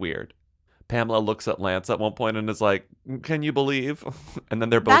 very weird. Pamela looks at Lance at one point and is like, "Can you believe?" And then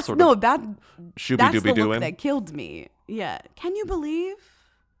they're both That's sort no of that shooby that's dooby the look doing. that killed me. Yeah. Can you believe?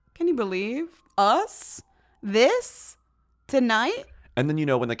 Can you believe us? This tonight? And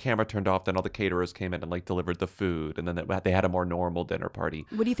then, when the camera turned off, then all the caterers came in and like delivered the food. And then they had a more normal dinner party.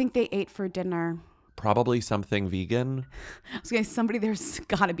 What do you think they ate for dinner? Probably something vegan. I was going to say, somebody there's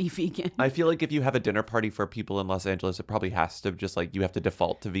got to be vegan. I feel like if you have a dinner party for people in Los Angeles, it probably has to just like, you have to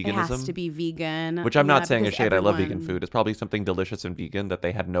default to veganism. It has to be vegan. Which I'm not saying is because shade. I love vegan food. It's probably something delicious and vegan that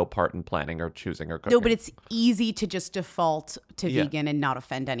they had no part in planning or choosing or cooking. No, but it's easy to just default to vegan and not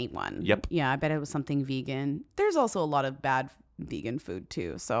offend anyone. Yep. Yeah, I bet it was something vegan. There's also a lot of bad vegan food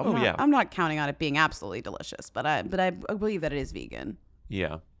too. So yeah. I'm not counting on it being absolutely delicious, but I believe that it is vegan.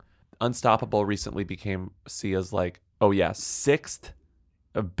 Yeah. Unstoppable recently became Sia's like, sixth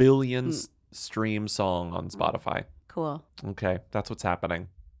billion stream song on Spotify. Cool. Okay, that's what's happening.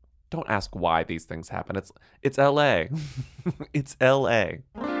 Don't ask why these things happen. It's LA. It's LA.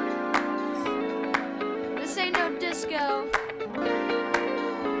 This ain't no disco.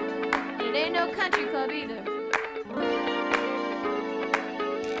 And it ain't no country club either.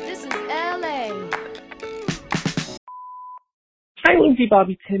 This is LA. Hi, Lindsay,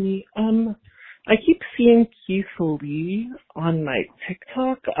 Bobby, Timmy. I keep seeing Keith Lee on my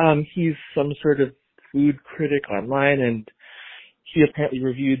TikTok. He's some sort of food critic online, and he apparently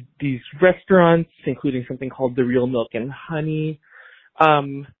reviewed these restaurants, including something called The Real Milk and Honey.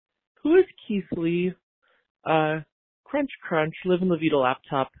 Who is Keith Lee? Crunch, crunch. Live in La Vida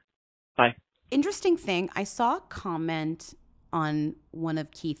laptop. Bye. Interesting thing. I saw a comment on one of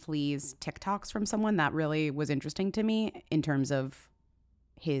Keith Lee's TikToks from someone that really was interesting to me in terms of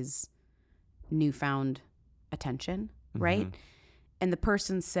his newfound attention, right? And the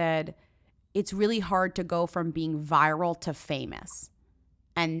person said, it's really hard to go from being viral to famous.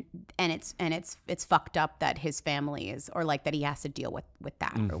 And it's fucked up that his family is, or like that he has to deal with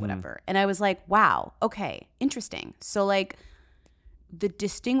that or whatever. And I was like, wow, okay, interesting. So like the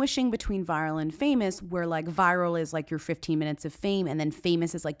distinguishing between viral and famous, where like viral is like your 15 minutes of fame, and then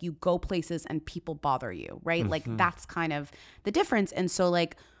famous is like you go places and people bother you, right? Like that's kind of the difference. And so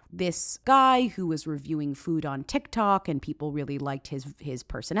like this guy who was reviewing food on TikTok, and people really liked his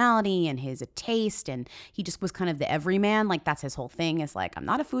personality and his taste, and he just was kind of the everyman. Like that's his whole thing, is like, I'm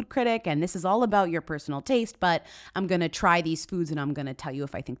not a food critic and this is all about your personal taste, but I'm gonna try these foods and I'm gonna tell you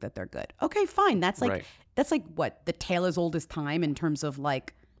if I think that they're good. Okay, fine. That's like that's like what the tale as old as time in terms of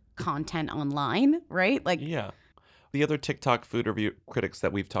like content online, right? Like The other TikTok food review critics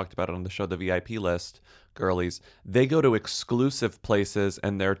that we've talked about on the show, the VIP list, girlies, they go to exclusive places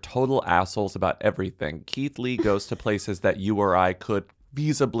and they're total assholes about everything. Keith Lee goes to places that you or I could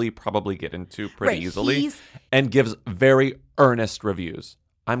feasibly probably get into pretty easily and gives very earnest reviews.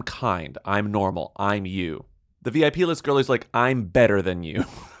 I'm kind. I'm normal. I'm you. The VIP list girlies like, I'm better than you.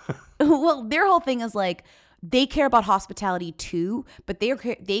 Well, their whole thing is like, they care about hospitality too, but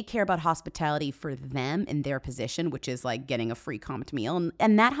they care about hospitality for them in their position, which is like getting a free comped meal.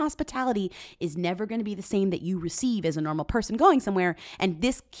 And that hospitality is never going to be the same that you receive as a normal person going somewhere. And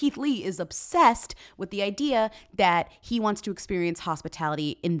this Keith Lee is obsessed with the idea that he wants to experience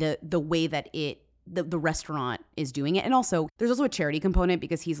hospitality in the way that the restaurant is doing it. And also there's also a charity component,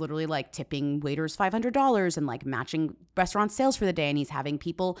 because he's literally like tipping waiters $500 and like matching restaurant sales for the day. And he's having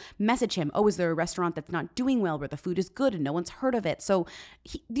people message him, oh, is there a restaurant that's not doing well where the food is good and no one's heard of it? So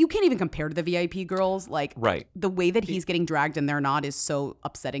you can't even compare to the VIP girls. Like the way that he's getting dragged and they're not is so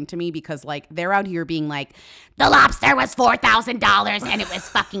upsetting to me, because like they're out here being like, the lobster was $4,000 and it was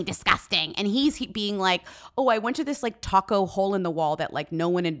fucking disgusting. And he's being like, oh, I went to this like taco hole in the wall that like no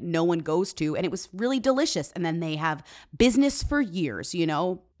one goes to, and it was really delicious. And then they have business for years, you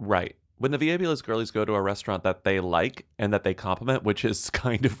know? Right. When the VIP list girlies go to a restaurant that they like and that they compliment, which is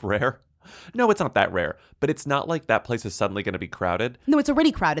kind of rare. No, it's not that rare, but it's not like that place is suddenly going to be crowded. No, it's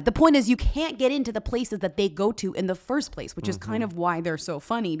already crowded. The point is you can't get into the places that they go to in the first place, which is kind of why they're so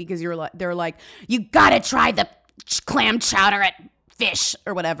funny, because they're like, you gotta try the clam chowder at Fish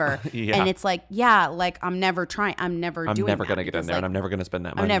or whatever. And it's like, like I'm never doing that. I'm never going to get in there, and I'm never going to spend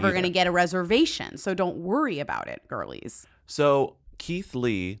that money. I'm never going to get a reservation. So don't worry about it, girlies. So Keith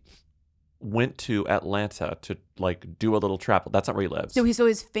Lee went to Atlanta to like do a little travel. That's not where he lives. So he's at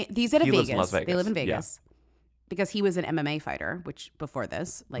He lives Vegas. in Las Vegas. They live in Vegas. because he was an MMA fighter, which before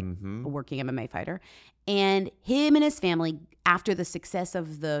this, like Mm-hmm. a working MMA fighter. And him and his family, after the success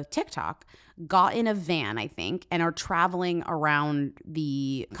of the TikTok, got in a van, I think, and are traveling around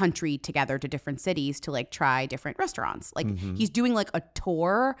the country together to different cities to like try different restaurants. Like Mm-hmm. he's doing like a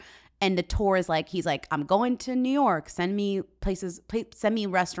tour. And the tour is like, he's like, I'm going to New York. Send me send me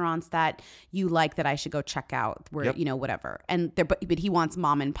restaurants that you like that I should go check out. Where Yep. you know, whatever. And but he wants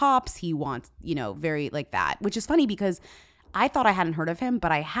mom and pops. He wants, you know, very like that, which is funny because I thought I hadn't heard of him,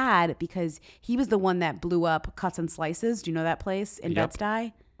 but I had, because he was the one that blew up Cuts and Slices. Do you know that place in Yep.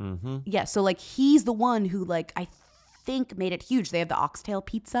 Bed-Stuy? Mm-hmm. Yeah. So like he's the one who like I think made it huge. They have the oxtail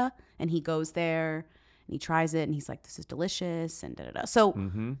pizza, and he goes there and he tries it, and he's like, "This is delicious," and da da da. So.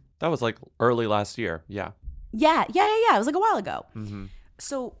 Mm-hmm. That was like early last year. Yeah. Yeah. It was like a while ago. Mm-hmm.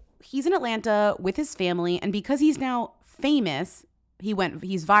 So he's in Atlanta with his family, and because he's now famous,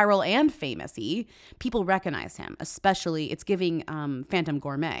 he's viral and famous-y. People recognize him, especially it's giving Phantom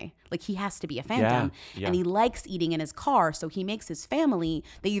Gourmet. Like he has to be a Phantom, Yeah. and he likes eating in his car. So he makes his family,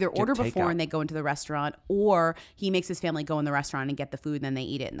 they either order before takeout. and they go into the restaurant, or he makes his family go in the restaurant and get the food, and then they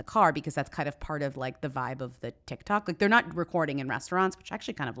eat it in the car, because that's kind of part of like the vibe of the TikTok. Like they're not recording in restaurants, which I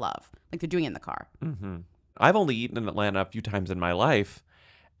actually kind of love. Like they're doing it in the car. Mm-hmm. I've only eaten in Atlanta a few times in my life.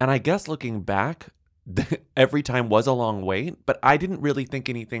 And I guess looking back, every time was a long wait, but I didn't really think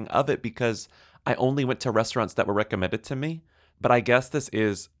anything of it because I only went to restaurants that were recommended to me. But I guess this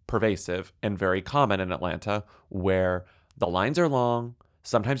is pervasive and very common in Atlanta, where the lines are long.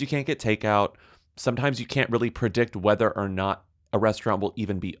 Sometimes you can't get takeout. Sometimes you can't really predict whether or not a restaurant will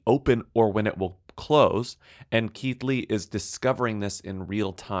even be open or when it will close. And Keith Lee is discovering this in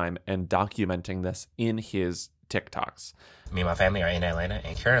real time and documenting this in his TikToks. Me and my family are in Atlanta,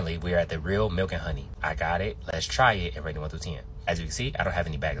 and currently we are at the Real Milk and Honey. I got it. Let's try it and rate it 1 through 10. As you can see, I don't have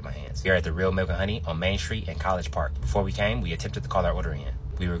any bags in my hands. We are at the Real Milk and Honey on Main Street in College Park. Before we came, we attempted to call our order in.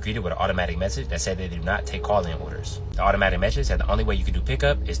 We were greeted with an automatic message that said they do not take call-in orders. The automatic message said the only way you can do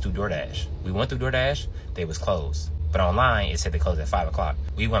pickup is through DoorDash. We went through DoorDash, they was closed. But online, it said they closed at 5 o'clock.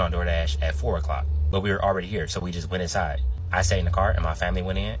 We went on DoorDash at 4 o'clock, but we were already here, so we just went inside. I stayed in the car and my family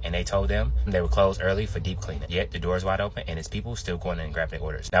went in, and they told them they were closed early for deep cleaning. Yet the door's wide open and it's people still going in and grabbing their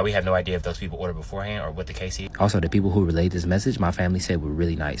orders. Now we have no idea if those people ordered beforehand or what the case is. Also, the people who relayed this message, my family said were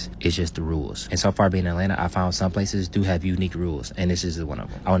really nice. It's just the rules. And so far being in Atlanta, I found some places do have unique rules, and this is one of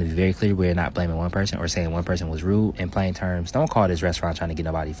them. I want to be very clear, we're not blaming one person or saying one person was rude. In plain terms, don't call this restaurant trying to get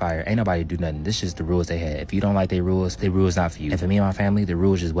nobody fired. Ain't nobody do nothing. This is just the rules they had. If you don't like their rules not for you. And for me and my family, the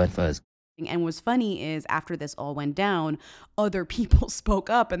rules just wasn't for us. And what's funny is after this all went down, other people spoke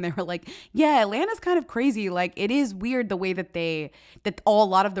up and they were like, yeah, Atlanta's kind of crazy. Like it is weird the way that a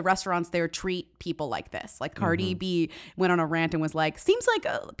lot of the restaurants there treat people like this. Like Cardi B went on a rant and was like, seems like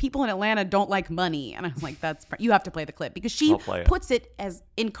people in Atlanta don't like money. And I was like, you have to play the clip, because she puts it as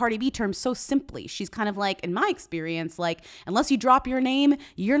in Cardi B terms so simply. She's kind of like, in my experience, like, unless you drop your name,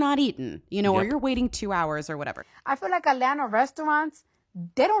 you're not eating, you know, or you're waiting 2 hours or whatever. I feel like Atlanta restaurants,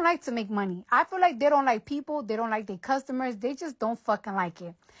 they don't like to make money. I feel like they don't like people. They don't like their customers. They just don't fucking like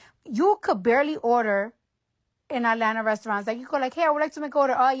it. You could barely order in Atlanta restaurants. Like you go like, hey, I would like to make an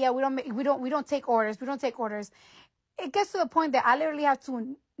order. Oh yeah, we don't take orders. We don't take orders. It gets to the point that I literally have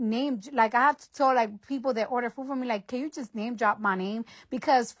to I have to tell like people that order food for me, like, can you just name drop my name?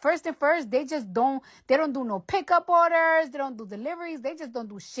 Because first, they don't do no pickup orders. They don't do deliveries. They just don't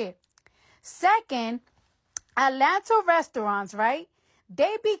do shit. Second, Atlanta restaurants, right?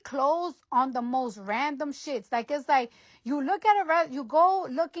 They be closed on the most random shits. Like, it's like, you look at you go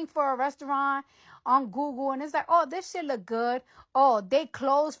looking for a restaurant on Google, and it's like, oh, this shit look good. Oh, they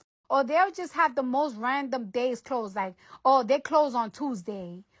close. Or they'll just have the most random days closed. Like, oh, they close on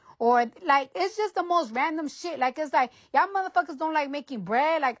Tuesday. Or, like, it's just the most random shit. Like, it's like, y'all motherfuckers don't like making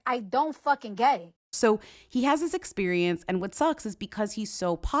bread. Like, I don't fucking get it. So he has this experience, and what sucks is because he's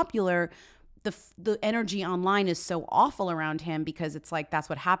so popular, the energy online is so awful around him, because it's like that's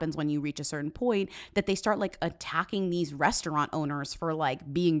what happens when you reach a certain point, that they start like attacking these restaurant owners for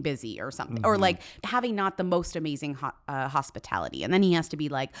like being busy or something, or like having not the most amazing hospitality. And then he has to be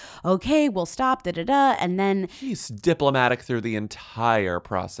like, okay, we'll stop, and then he's diplomatic through the entire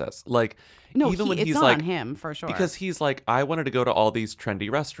process. Like, no, even when it's he's on like, him for sure, because he's like, I wanted to go to all these trendy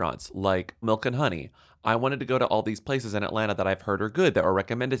restaurants like Milk and Honey. I wanted to go to all these places in Atlanta that I've heard are good, that were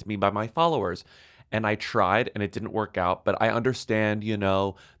recommended to me by my followers. And I tried and it didn't work out. But I understand, you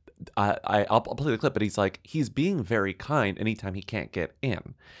know, I'll play the clip, but he's like, he's being very kind anytime he can't get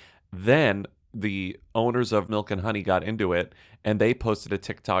in. Then the owners of Milk and Honey got into it, and they posted a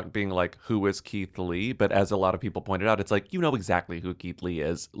TikTok being like, who is Keith Lee? But as a lot of people pointed out, it's like, you know exactly who Keith Lee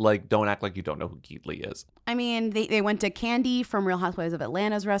is. Like, don't act like you don't know who Keith Lee is. I mean, they went to Candy from Real Housewives of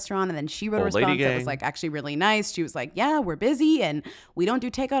Atlanta's restaurant, and then she wrote a response that was like actually really nice. She was like, yeah, we're busy and we don't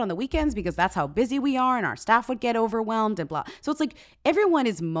do takeout on the weekends because that's how busy we are and our staff would get overwhelmed and blah. So it's like everyone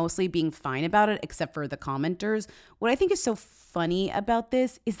is mostly being fine about it except for the commenters. What I think is so funny about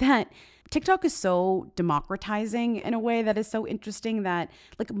this is that TikTok is so democratizing in a way that is so interesting that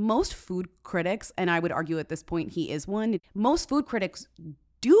like most food critics, and I would argue at this point he is one, most food critics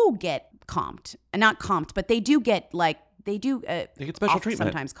do get comped, and not comped, but they do get like they get special treatment.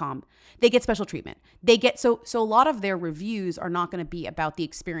 Sometimes comped. They get special treatment. They get so a lot of their reviews are not going to be about the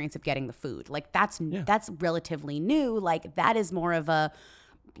experience of getting the food. Like that's relatively new. Like that is more of a,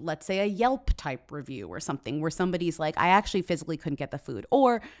 let's say, a Yelp type review or something where somebody's like, I actually physically couldn't get the food,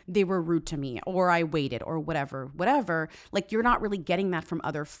 or they were rude to me, or I waited, or whatever. Like you're not really getting that from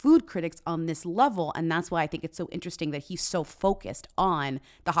other food critics on this level. And that's why I think it's so interesting that he's so focused on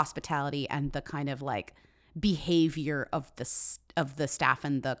the hospitality and the kind of like behavior of the staff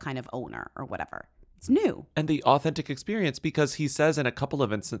and the kind of owner or whatever. It's new. And the authentic experience, because he says in a couple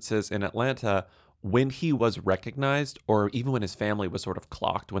of instances in Atlanta, when he was recognized, or even when his family was sort of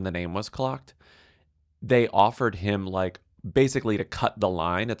clocked, when the name was clocked, they offered him like basically to cut the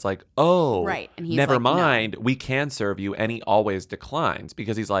line. It's like, oh, right. And he's never mind, no. We can serve you. And he always declines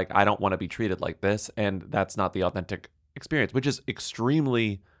because he's like, I don't want to be treated like this. And that's not the authentic experience, which is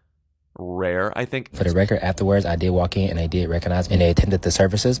extremely rare, I think. For the record, afterwards, I did walk in and they did recognize me and they attended the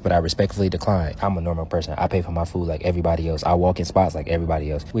services, but I respectfully declined. I'm a normal person. I pay for my food like everybody else. I walk in spots like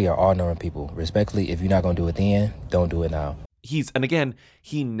everybody else. We are all normal people. Respectfully, if you're not going to do it then, don't do it now. And again,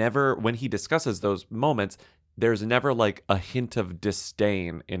 he never, when he discusses those moments, there's never like a hint of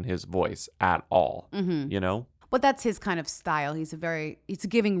disdain in his voice at all, you know? But that's his kind of style. He's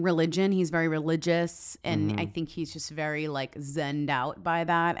giving religion. He's very religious. And I think he's just very like zenned out by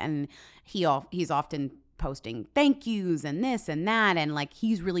that. And he's often posting thank yous and this and that. And like,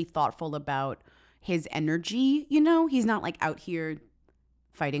 he's really thoughtful about his energy, you know? He's not like out here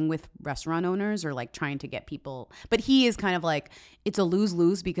fighting with restaurant owners or like trying to get people, but he is kind of like, it's a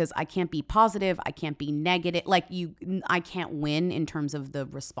lose-lose because I can't be positive, I can't be negative, like I can't win in terms of the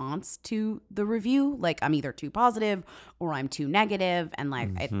response to the review. Like I'm either too positive or I'm too negative, and like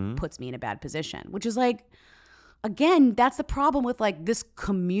it puts me in a bad position, which is like, again, that's the problem with like this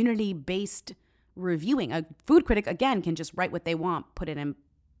community-based reviewing. A food critic, again, can just write what they want, put it and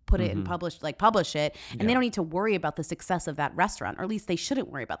publish it, and they don't need to worry about the success of that restaurant, or at least they shouldn't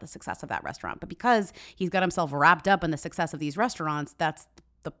worry about the success of that restaurant. But because he's got himself wrapped up in the success of these restaurants, that's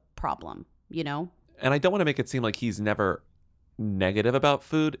the problem, you know? And I don't want to make it seem like he's never negative about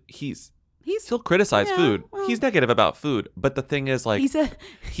food. He's still criticize food. Well, he's negative about food, but the thing is, like, he's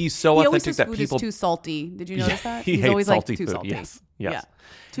so he authentic that food people is too salty. Did you notice that? He's always salty like too food. salty. Yes. Yeah,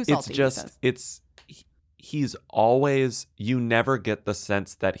 too salty. It's just he's always, you never get the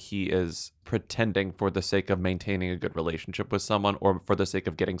sense that he is pretending for the sake of maintaining a good relationship with someone, or for the sake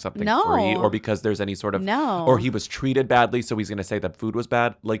of getting something free, or because there's any sort of or he was treated badly, so he's going to say that food was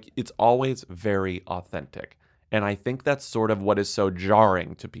bad. Like, it's always very authentic. And I think that's sort of what is so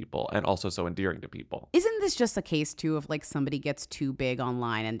jarring to people and also so endearing to people. Isn't this just a case too of like somebody gets too big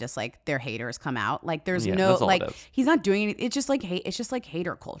online and just like their haters come out? Like there's no like he's not doing it. It's just like it's just like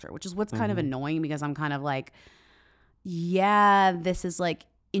hater culture, which is what's kind of annoying, because I'm kind of like, yeah, this is like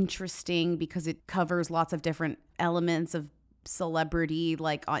interesting because it covers lots of different elements of celebrity,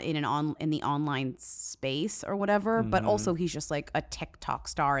 like in the online space or whatever, but also he's just like a TikTok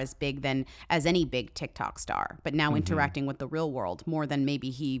star, as big as any big TikTok star, but now interacting with the real world more than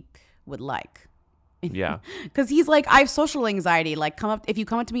maybe he would like. Yeah. Because he's like, I have social anxiety, like if you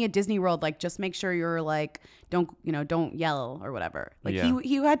come up to me at Disney World, like just make sure you're like, don't yell or whatever. Like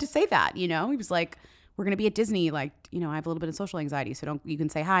he had to say that, you know, he was like, we're going to be at Disney, like, you know, I have a little bit of social anxiety, so you can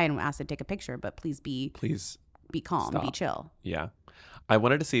say hi and ask to take a picture, but please be calm, stop. Be chill. Yeah. I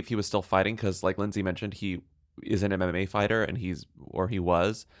wanted to see if he was still fighting, because like Lindsay mentioned, he is an MMA fighter, and he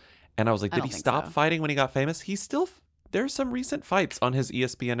was. And I was like, did he stop fighting when he got famous? There's some recent fights on his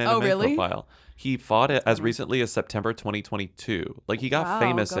ESPN MMA profile. He fought it as recently as September 2022. Like he got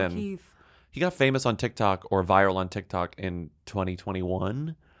famous he got famous on TikTok, or viral on TikTok, in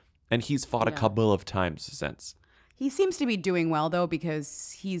 2021. And he's fought a couple of times since. He seems to be doing well though,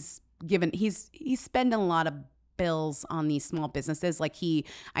 because he's spending a lot of bills on these small businesses. Like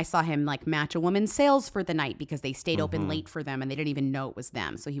I saw him like match a woman's sales for the night because they stayed open late for them and they didn't even know it was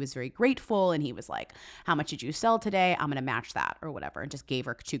them. So he was very grateful and he was like, how much did you sell today? I'm going to match that or whatever, and just gave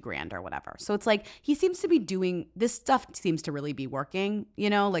her $2,000 or whatever. So it's like he seems to be doing this stuff, seems to really be working,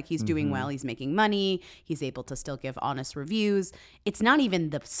 like he's doing well, he's making money, he's able to still give honest reviews. It's not even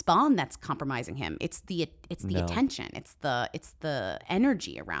the spawn that's compromising him. It's the attention. It's the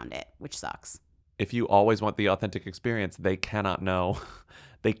energy around it, which sucks. If you always want the authentic experience, they cannot know.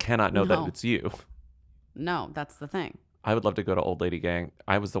 They cannot know that it's you. No, that's the thing. I would love to go to Old Lady Gang.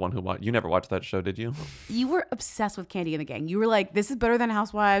 I was the one who watched. You never watched that show, did you? You were obsessed with Candy and the Gang. You were like, this is better than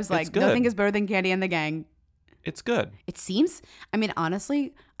Housewives. Like, nothing is better than Candy and the Gang. It's good. It seems,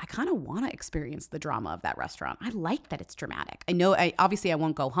 honestly, I kind of want to experience the drama of that restaurant. I like that it's dramatic. I know, obviously I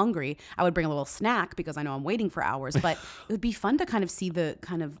won't go hungry. I would bring a little snack because I know I'm waiting for hours, but it would be fun to kind of see the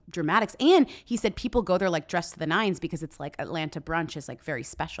kind of dramatics. And he said people go there like dressed to the nines because it's like Atlanta brunch is like very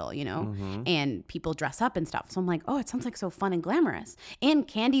special, and people dress up and stuff. So I'm like, oh, it sounds like so fun and glamorous. And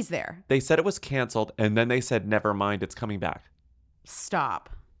Candy's there. They said it was canceled and then they said, never mind, it's coming back. Stop.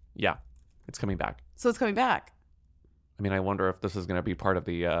 Yeah, it's coming back. So it's coming back. I wonder if this is going to be part of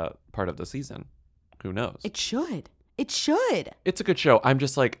the season. Who knows? It should. It should. It's a good show. I'm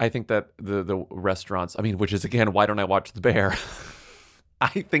just like, I think that the restaurants, which is again, why don't I watch The Bear? I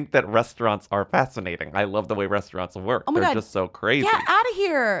think that restaurants are fascinating. I love the way restaurants work. Oh my They're God. just so crazy. Get out of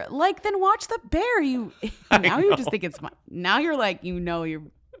here. Like, then watch The Bear. You just think it's fun. Now you're like, you're.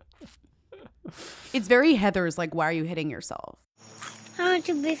 It's very Heather's. Like, why are you hitting yourself? I want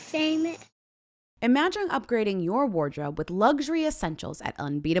to be famous. Imagine upgrading your wardrobe with luxury essentials at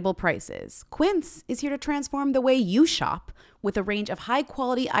unbeatable prices. Quince is here to transform the way you shop with a range of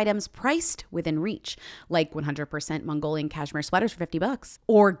high-quality items priced within reach, like 100% Mongolian cashmere sweaters for $50,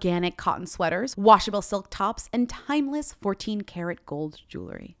 organic cotton sweaters, washable silk tops, and timeless 14-karat gold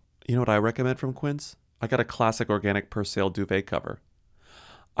jewelry. You know what I recommend from Quince? I got a classic organic Persil duvet cover.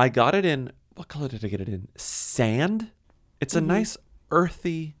 I got it in, what color did I get it in? Sand? It's a nice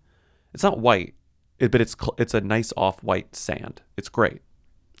earthy, it's not white. But it's a nice off-white sand. It's great.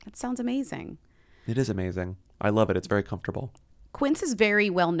 That sounds amazing. It is amazing. I love it. It's very comfortable. Quince is very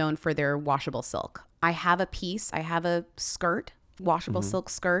well known for their washable silk. I have a skirt, washable silk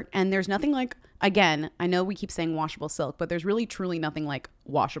skirt, and there's nothing like, again, I know we keep saying washable silk, but there's really truly nothing like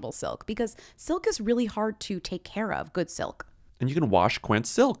washable silk because silk is really hard to take care of, good silk. And you can wash Quince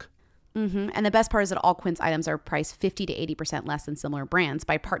silk. And the best part is that all Quince items are priced 50 to 80% less than similar brands.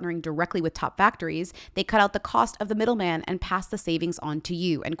 By partnering directly with top factories, they cut out the cost of the middleman and pass the savings on to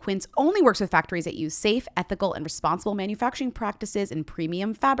you. And Quince only works with factories that use safe, ethical, and responsible manufacturing practices in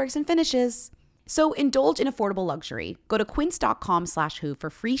premium fabrics and finishes. So indulge in affordable luxury. Go to quince.com/who for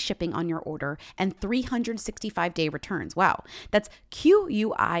free shipping on your order and 365-day returns. Wow. That's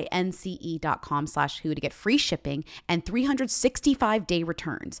QUINCE.com/who to get free shipping and 365-day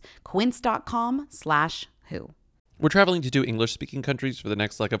returns. Quince.com/who. We're traveling to 2 English-speaking countries for the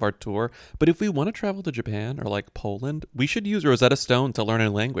next leg of our tour, but if we want to travel to Japan or like Poland, we should use Rosetta Stone to learn a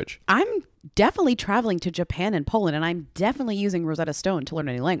language. I'm definitely traveling to Japan and Poland, and I'm definitely using Rosetta Stone to learn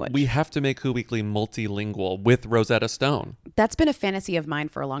any language. We have to make Who Weekly multilingual with Rosetta Stone. That's been a fantasy of mine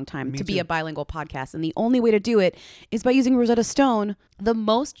for a long time, be a bilingual podcast, and the only way to do it is by using Rosetta Stone, the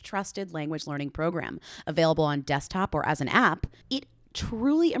most trusted language learning program, available on desktop or as an app. It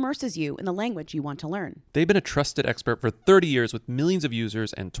truly immerses you in the language you want to learn. They've been a trusted expert for 30 years with millions of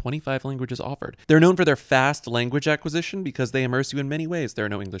users and 25 languages offered. They're known for their fast language acquisition because they immerse you in many ways. There are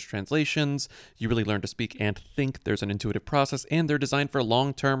no English translations. You really learn to speak and think. There's an intuitive process, and they're designed for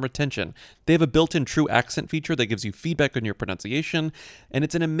long-term retention. They have a built-in true accent feature that gives you feedback on your pronunciation, and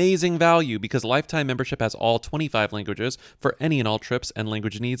it's an amazing value because lifetime membership has all 25 languages for any and all trips and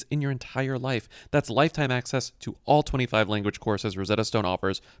language needs in your entire life. That's lifetime access to all 25 language courses Rosetta Stone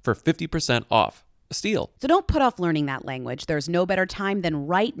offers for 50% off. A steal. So don't put off learning that language. There's no better time than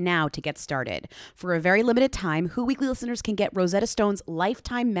right now to get started. For a very limited time, Who Weekly listeners can get Rosetta Stone's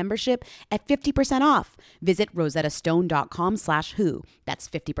lifetime membership at 50% off. Visit rosettastone.com/who. That's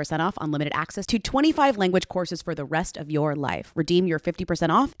 50% off unlimited access to 25 language courses for the rest of your life. Redeem your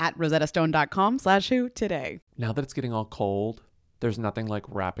 50% off at rosettastone.com/who today. Now that it's getting all cold, there's nothing like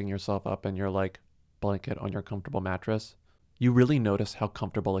wrapping yourself up in your blanket on your comfortable mattress. You really notice how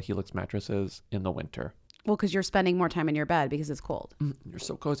comfortable a Helix mattress is in the winter. Well, because you're spending more time in your bed because it's cold. You're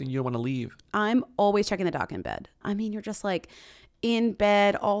so cozy and you don't want to leave. I'm always checking the dock in bed. You're just like in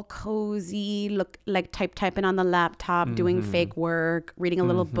bed, all cozy, look like typing on the laptop, doing fake work, reading a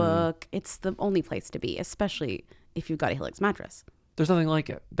little book. It's the only place to be, especially if you've got a Helix mattress. There's nothing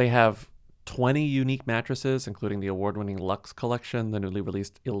like it. They have 20 unique mattresses, including the award-winning Luxe collection, the newly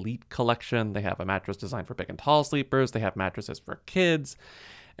released Elite collection. They have a mattress designed for big and tall sleepers. They have mattresses for kids.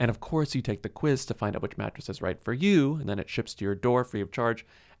 And of course, you take the quiz to find out which mattress is right for you, and then it ships to your door free of charge.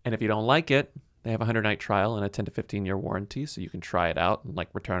 And if you don't like it, they have a 100-night trial and a 10 to 15-year warranty, so you can try it out and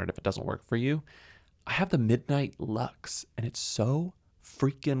return it if it doesn't work for you. I have the Midnight Luxe, and it's so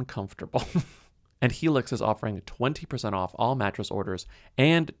freaking comfortable. And Helix is offering 20% off all mattress orders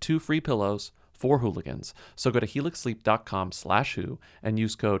and 2 free pillows for hooligans. So go to helixsleep.com/who and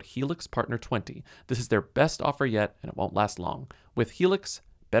use code HelixPartner20. This is their best offer yet, and it won't last long. With Helix,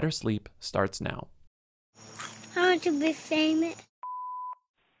 better sleep starts now. I want to be famous.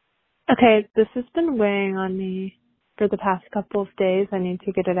 Okay, this has been weighing on me for the past couple of days. I need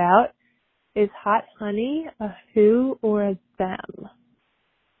to get it out. Is hot honey a who or a them?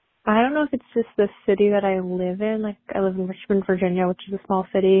 I don't know if it's just the city that I live in. I live in Richmond, Virginia, which is a small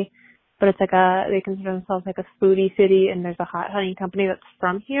city, but it's they consider themselves a foodie city, and there's a hot honey company that's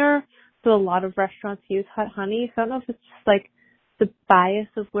from here. So a lot of restaurants use hot honey. So I don't know if it's just the bias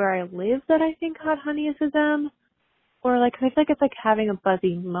of where I live that I think hot honey is a them, or 'cause I feel like it's having a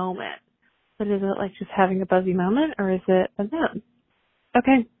buzzy moment. But is it just having a buzzy moment, or is it a them?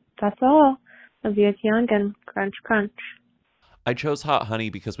 Okay, that's all. Love you, Young, crunch, crunch. I chose hot honey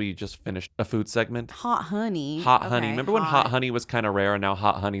because we just finished a food segment. Hot honey. Hot honey. Remember when hot honey was kind of rare and now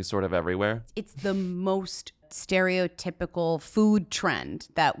hot honey's sort of everywhere? It's the most stereotypical food trend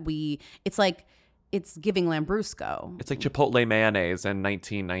that it's giving Lambrusco. It's like Chipotle mayonnaise in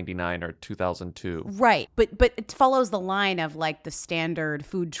 1999 or 2002. Right. But it follows the line of the standard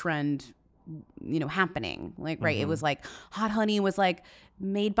food trend, happening. Right. It was hot honey was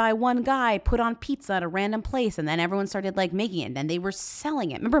made by one guy, put on pizza at a random place, and then everyone started making it, and then they were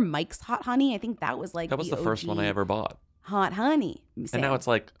selling it. Remember Mike's Hot Honey? I think that was that was the first one I ever bought. Hot honey. And now it's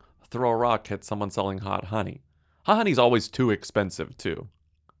throw a rock, hit someone selling hot honey. Hot honey's always too expensive too.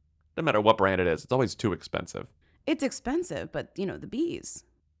 No matter what brand it is, it's always too expensive. It's expensive, but the bees.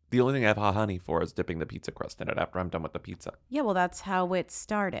 The only thing I have hot honey for is dipping the pizza crust in it after I'm done with the pizza. Yeah, well, that's how it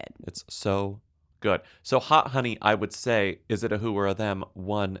started. It's so good. So hot honey, I would say, is it a who or a them?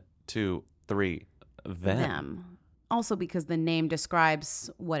 1, 2, 3, them. Also because the name describes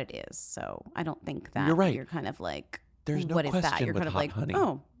what it is. So I don't think that you're right. You're kind of there's no what question is that? You're with kind of hot honey.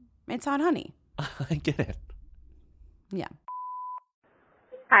 Oh, it's hot honey. I get it. Yeah.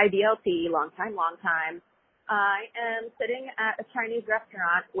 Hi, DLT, long time. I am sitting at a Chinese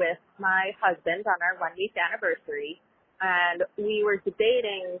restaurant with my husband on our 1-week anniversary, and we were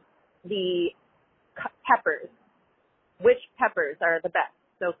debating the peppers. Which peppers are the best?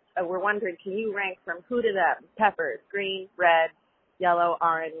 So we're wondering, can you rank from who to them? Peppers, green, red, yellow,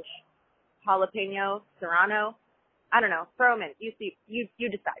 orange, jalapeno, serrano? I don't know. Throw them in. You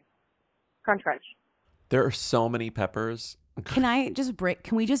decide. Crunch, crunch. There are so many peppers. Can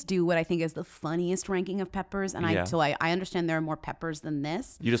we just do what I think is the funniest ranking of peppers? And I understand there are more peppers than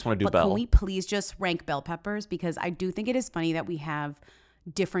this. You just want to do but bell. Can we please just rank bell peppers? Because I do think it is funny that we have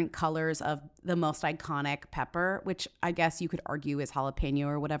different colors of the most iconic pepper, which I guess you could argue is jalapeno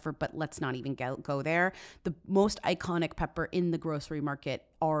or whatever, but let's not even go there. The most iconic pepper in the grocery market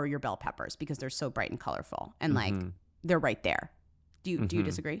are your bell peppers because they're so bright and colorful and they're right there. Do you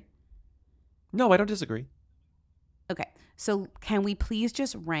disagree? No, I don't disagree. Okay. So can we please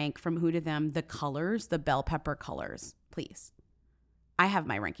just rank from who to them the colors, the bell pepper colors, please? I have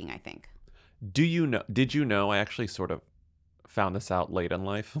my ranking, I think. Did you know, I actually sort of found this out late in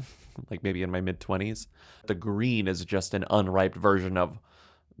life, maybe in my mid-20s. The green is just an unripe version of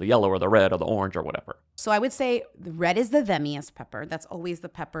the yellow or the red or the orange or whatever. So I would say the red is the themiest pepper. That's always the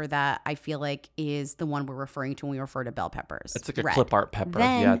pepper that I feel like is the one we're referring to when we refer to bell peppers. It's like a red. clip art pepper.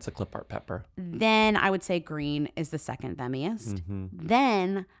 Yeah, it's a clip art pepper. Then I would say green is the second themiest. Mm-hmm.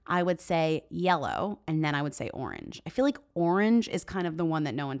 Then I would say yellow, and then I would say orange. I feel like orange is kind of the one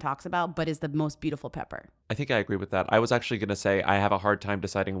that no one talks about, but is the most beautiful pepper. I think I agree with that. I was actually going to say I have a hard time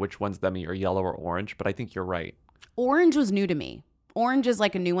deciding which one's themi or yellow or orange, but I think you're right. Orange was new to me. Orange is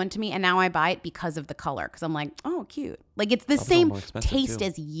a new one to me, and now I buy it because of the color, because I'm like, oh, cute. It's the same taste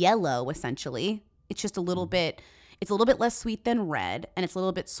as yellow, essentially. It's just a little bit less sweet than red, and it's a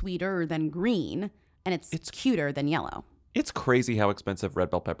little bit sweeter than green, and it's cuter than yellow. It's crazy how expensive red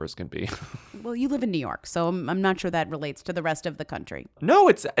bell peppers can be. Well, you live in New York, so I'm not sure that relates to the rest of the country. No,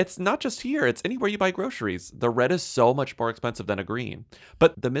 it's not just here. It's anywhere you buy groceries. The red is so much more expensive than a green.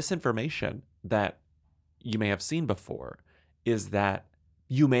 But the misinformation that you may have seen before is that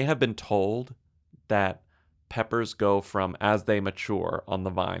you may have been told that peppers go from, as they mature on the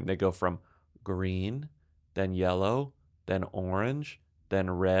vine, they go from green, then yellow, then orange, then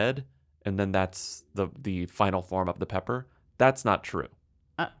red, and then that's the final form of the pepper. That's not true.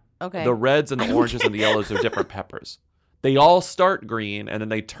 Okay. The reds and the oranges and the yellows are different peppers. They all start green, and then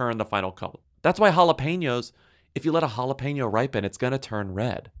they turn the final color. That's why jalapenos, if you let a jalapeno ripen, it's going to turn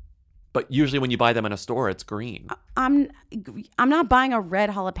red. But usually when you buy them in a store, it's green. I'm not buying a red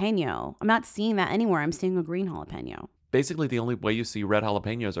jalapeno. I'm not seeing that anywhere. I'm seeing a green jalapeno. Basically, the only way you see red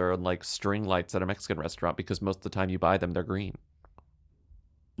jalapenos are on like string lights at a Mexican restaurant because most of the time you buy them, they're green.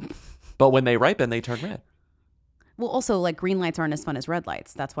 But when they ripen, they turn red. Well, also, like, green lights aren't as fun as red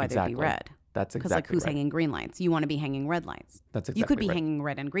lights. That's why they'd be red. That's exactly Because, like, who's right. hanging green lights? You want to be hanging red lights. That's exactly You could be right. hanging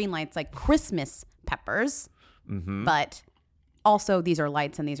red and green lights, like Christmas peppers. Mm-hmm. But also, these are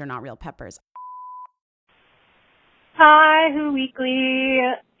lights and these are not real peppers. Hi, Who Weekly.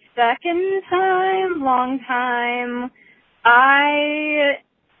 Second time, long time. I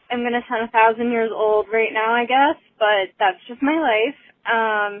am going to sound 1,000 years old right now, I guess, but that's just my life.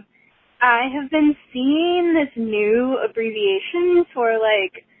 I have been seeing this new abbreviation for,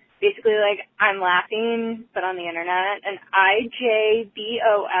 like, basically, like, I'm laughing, but on the internet, an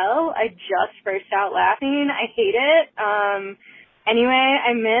IJBOL. I just burst out laughing. I hate it. Anyway,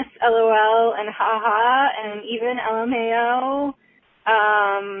 I miss LOL and haha and even LMAO.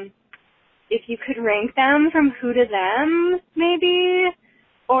 If you could rank them from who to them, maybe,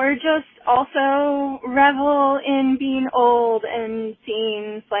 or just also revel in being old and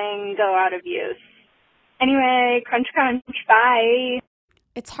seeing slang go out of use. Anyway, crunch, crunch, bye.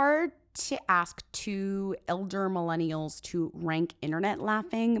 It's hard to ask two elder millennials to rank internet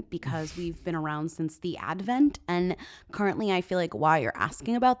laughing because we've been around since the advent. And currently, I feel like why you're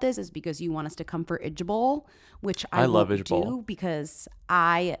asking about this is because you want us to come for IJBOL, which I love won't IJBOL. do because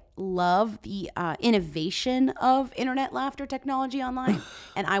I love the innovation of internet laughter technology online.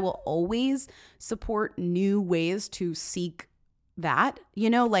 And I will always support new ways to seek that. You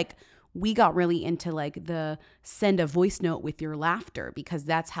know, like, we got really into like the send a voice note with your laughter because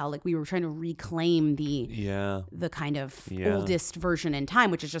that's how like we were trying to reclaim the kind of oldest version in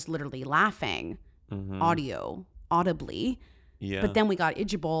time, which is just literally laughing audibly. Yeah. But then we got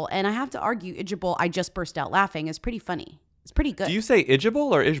IJBOL, and I have to argue IJBOL, I just burst out laughing, is pretty funny. It's pretty good. Do you say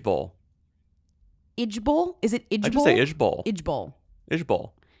IJBOL or IJBOL? IJBOL? Is it IJBOL? I just say IJBOL. IJBOL.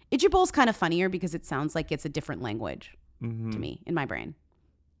 IJBOL. IJBOL's kind of funnier because it sounds like it's a different language to Mm-hmm. me in my brain.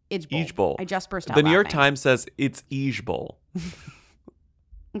 IJBOL. I just burst out The New York laughing. Times says it's IJBOL.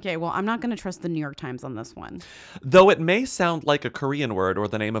 Okay, well, I'm not going to trust the New York Times on this one. Though it may sound like a Korean word or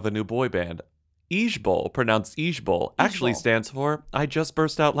the name of a new boy band, IJBOL, pronounced IJBOL, actually stands for I just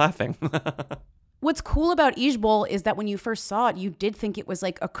burst out laughing. What's cool about IJBOL is that when you first saw it, you did think it was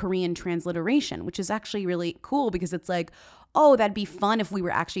like a Korean transliteration, which is actually really cool because it's like, oh, that'd be fun if we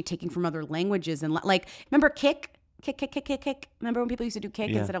were actually taking from other languages. And like, remember Kick? Kick. Remember when people used to do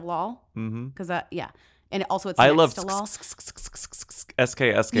kick instead of lol? Mm-hmm. Because and also it's I next love to lol. SK is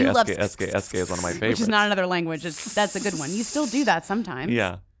one of my favorites. Which is not another language. That's a good one. You still do that sometimes.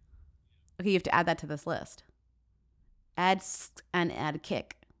 Yeah. Okay, you have to add that to this list. Add and add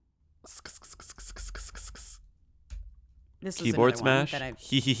kick. This is Keyboard another one smash. that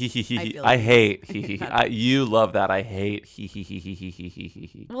I hate you love that. I hate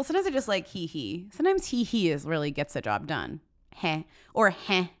Well, sometimes I just like hee. Sometimes hee is really gets the job done. Heh or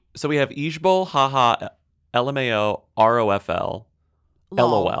heh. So we have IJBOL, haha, LMAO, ROFL,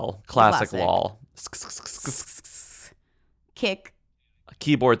 LOL, classic lol, kick,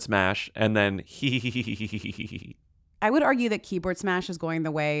 keyboard smash, and then I would argue that keyboard smash is going the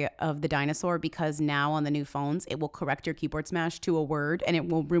way of the dinosaur because now on the new phones, it will correct your keyboard smash to a word and it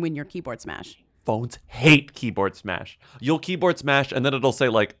will ruin your keyboard smash. Phones hate keyboard smash. You'll keyboard smash and then it'll say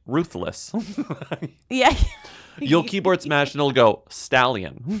like ruthless. Yeah. You'll keyboard smash and it'll go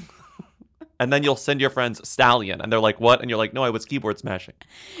stallion. And then you'll send your friends stallion and they're like, what? And you're like, no, I was keyboard smashing.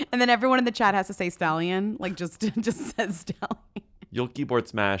 And then everyone in the chat has to say stallion, like just says stallion. You'll keyboard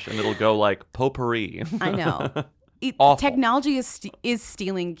smash and it'll go like potpourri. I know. Technology is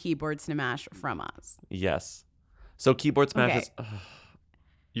stealing keyboard smash from us. Yes. So keyboard smash is...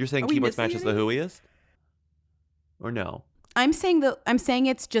 You're saying keyboard smash is the whoiest? Or no? I'm saying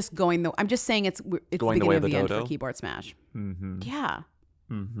it's just going I'm just saying it's the beginning of the end for keyboard smash. Mm-hmm. Yeah.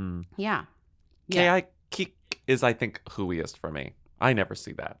 Mm-hmm. Yeah. Kick is, I think, whoiest for me. I never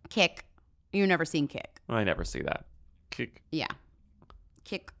see that. Kick. You've never seen kick. I never see that. Kick. Yeah.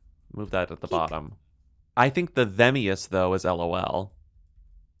 Kick. Move that at the bottom. I think the themiest, though, is LOL.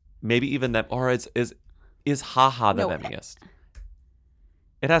 Maybe even them, or is haha the themiest?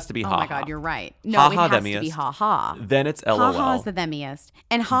 It has to be ha-ha. Oh my God, you're right. No, Ha-ha it has themiest. to be ha-ha. Then it's LOL. Ha-ha is the themiest.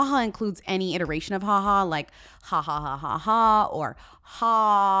 And ha-ha includes any iteration of ha-ha, like ha-ha-ha-ha-ha, or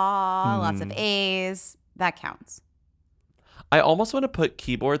ha, lots of A's. That counts. I almost want to put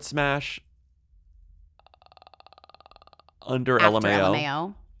keyboard smash under After LMAO.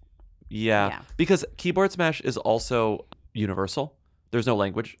 LMAO. Yeah, because keyboard smash is also universal. There's no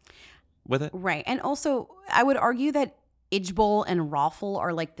language with it. Right. And also, I would argue that IJBOL and Raffle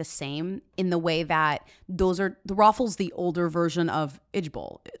are like the same in the way that the Raffle's the older version of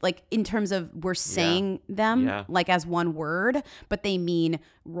IJBOL. Like in terms of we're saying them like as one word, but they mean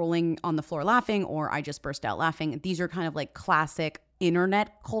rolling on the floor laughing or I just burst out laughing. These are kind of like classic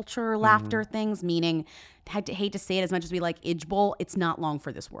internet culture laughter things, meaning I hate to say it as much as we like IJBOL, it's not long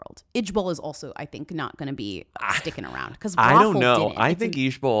for this world. IJBOL is also, I think, not going to be sticking around because I don't know. I think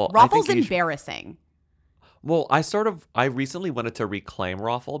IJBOL. Raffle's embarrassing. Well, I recently wanted to reclaim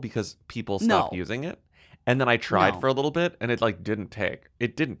Raffle because people stopped using it. And then I tried for a little bit and it like didn't take.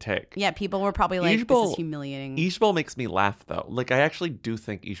 It didn't take. Yeah, people were probably like, this is humiliating. IJBOL makes me laugh though. Like I actually do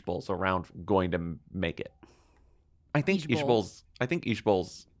think IJBOL's around going to make it. I think IJBOL's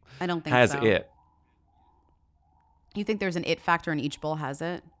I don't think has so. it. You think there's an it factor and IJBOL has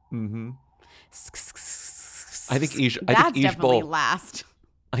it? Mm-hmm. I think definitely last.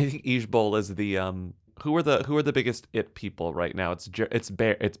 I think IJBOL is the who are the biggest it people right now? It's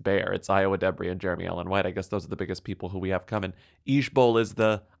Bear, it's Iowa Debris and Jeremy Allen White. I guess those are the biggest people who we have coming. IJBOL is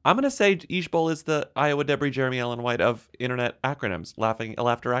I'm gonna say IJBOL is the Iowa Debris, Jeremy Allen White of internet acronyms,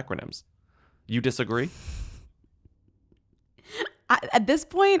 laughter acronyms. You disagree? At this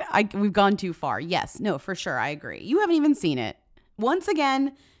point, we've gone too far. Yes, no, for sure, I agree. You haven't even seen it. Once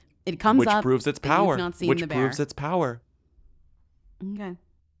again, it comes up. Which proves its power. Not seen Which the proves bear. its power. Okay.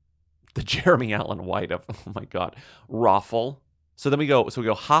 The Jeremy Allen White of, oh my God, Raffle. So then we go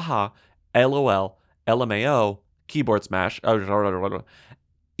haha, LOL, LMAO, keyboard smash, IJBOL,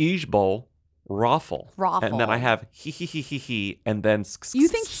 Raffle. And then I have he, and then. You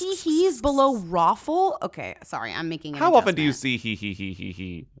think he is below Raffle? Okay, sorry, I'm making an How often adjustment. do you see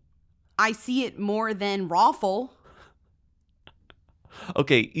he? I see it more than Raffle.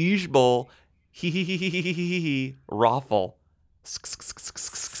 Okay, IJBOL, he, Raffle.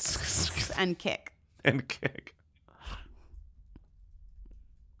 And kick. And kick.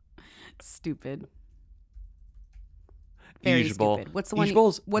 Stupid. Very IJBOL. stupid. What's the one?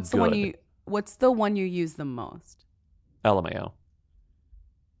 IJBOL's What's the one you use the most? LMAO.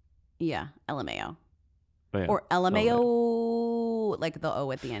 Yeah, LMAO. Yeah, or LMAO, like the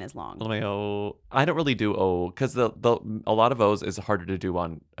O at the end is long. LMAO. I don't really do O because a lot of O's is harder to do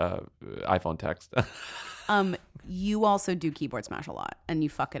on iPhone text. You also do keyboard smash a lot, and you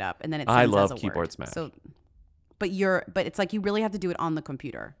fuck it up, and then it. I sends love as a keyboard word. smash. So, but it's like you really have to do it on the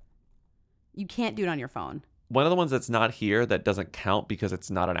computer. You can't do it on your phone. One of the ones that's not here that doesn't count because it's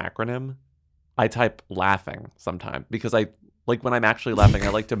not an acronym. I type laughing sometimes because I like when I'm actually laughing. I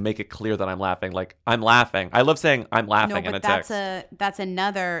like to make it clear that I'm laughing. Like I'm laughing. I love saying I'm laughing in a text. That's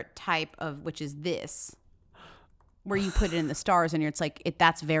another type of which is this, where you put it in the stars and it's like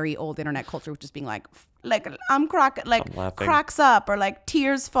that's very old internet culture, which is being like I'm cracks up or like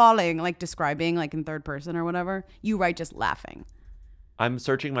tears falling, like describing like in third person or whatever. You write just laughing. I'm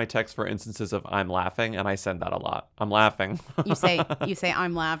searching my text for instances of I'm laughing, and I send that a lot. I'm laughing. You say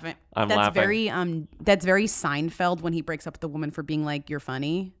I'm laughing. That's laughing. That's very Seinfeld when he breaks up with the woman for being like you're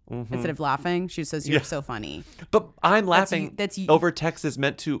funny instead of laughing. She says you're so funny. But I'm laughing. That's over text is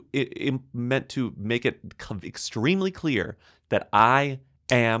meant to make it extremely clear that I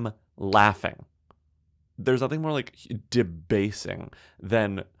am laughing. There's nothing more like debasing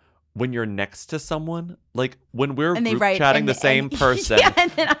than when you're next to someone, like when we're group chatting the same person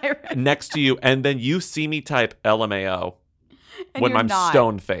next to you, and then you see me type LMAO when I'm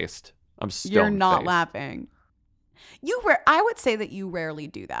stone-faced. I'm stone-faced. You're not laughing. I would say that you rarely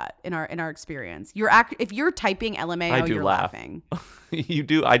do that in our experience. If you're typing LMAO, you're laughing. You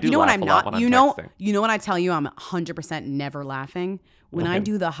do. I do. You know laugh when I'm a not. lot when I'm texting. You know when I tell you I'm 100% never laughing when I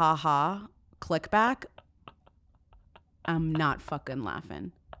do the haha click back. I'm not fucking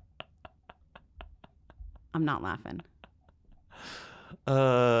laughing. I'm not laughing.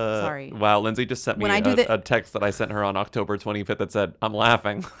 Sorry. Wow, Lindsay just sent me a text that I sent her on October 25th that said, I'm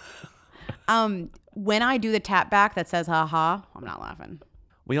laughing. When I do the tap back that says haha, I'm not laughing.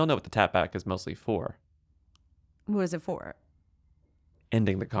 We all know what the tap back is mostly for. What is it for?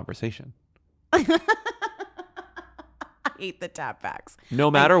 Ending the conversation. I hate the tap backs. No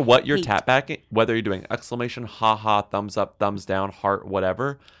matter what you're tap backing, whether you're doing exclamation, haha, thumbs up, thumbs down, heart,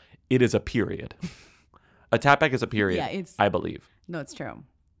 whatever, it is a period. A tap back is a period, I believe. No, it's true.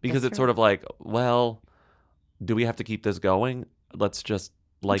 Because That's it's true. sort of like, well, do we have to keep this going? Let's just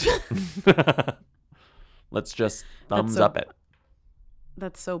like it. Let's just thumbs up it.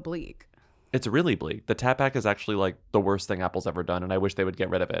 That's so bleak. It's really bleak. The tap back is actually like the worst thing Apple's ever done, and I wish they would get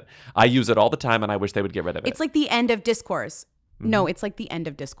rid of it. I use it all the time, and I wish they would get rid of it. It's like the end of discourse. Mm-hmm. No, it's like the end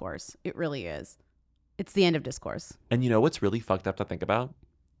of discourse. It really is. It's the end of discourse. And you know what's really fucked up to think about?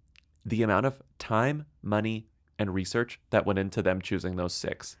 The amount of time, money, and research that went into them choosing those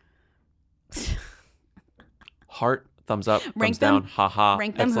 6. Heart, thumbs up, Rank thumbs them, down, haha,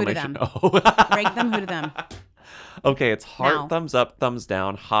 rank them who to exclamation. them. Oh. Rank them who to them. Okay, it's heart, Now. thumbs up, thumbs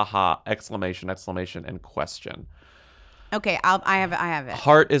down, haha, exclamation, exclamation, and question. Okay, I have it.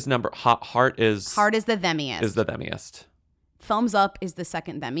 Heart is heart is the themiest. Is the themiest. Thumbs up is the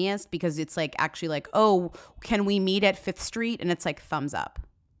second themiest because it's like actually like, oh, can we meet at 5th Street? And it's like thumbs up.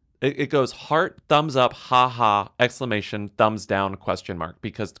 It goes heart, thumbs up, haha, exclamation, thumbs down, question mark.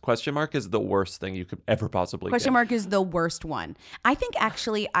 Because question mark is the worst thing you could ever possibly Question get. mark is the worst one. I think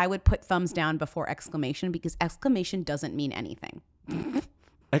actually I would put thumbs down before exclamation because exclamation doesn't mean anything.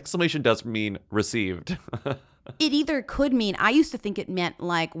 Exclamation does mean received. It either could mean, I used to think it meant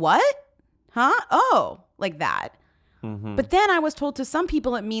like, what? Huh? Oh, like that. Mm-hmm. But then I was told to some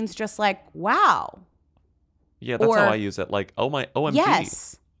people it means just like, wow. Yeah, that's how I use it. Like, oh my, OMG.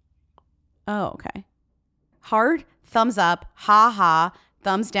 Yes. Oh, okay. Hard, thumbs up, ha ha,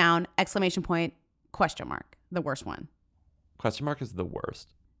 thumbs down, exclamation point, question mark. The worst one. Question mark is the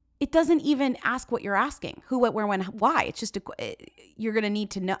worst. It doesn't even ask what you're asking. Who, what, where, when, why. It's just you're going to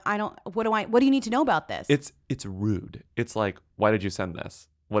need to know. What do you need to know about this? It's rude. It's like, why did you send this?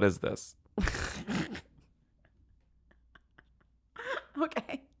 What is this?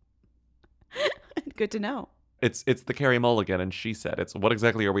 Okay. Good to know. It's the Carrie Mulligan, and she said, it's what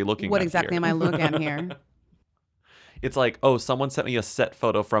exactly are we looking at What exactly here? am I looking at here? It's like, oh, someone sent me a set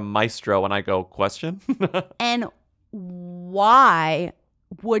photo from Maestro, and I go, question? And why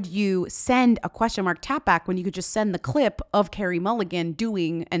would you send a question mark tap back when you could just send the clip of Carrie Mulligan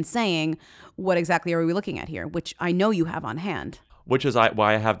doing and saying, what exactly are we looking at here? Which I know you have on hand. Which is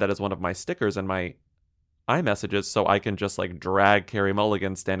why I have that as one of my stickers in my iMessages, so I can just like drag Carrie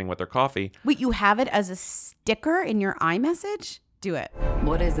Mulligan standing with her coffee. Wait, you have it as a sticker in your iMessage? Do it.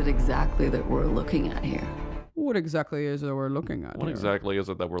 What is it exactly that we're looking at here? What exactly is it we're looking at What exactly is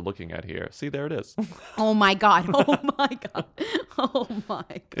it that we're looking at here? See, there it is. Oh my God. Oh my God. Oh my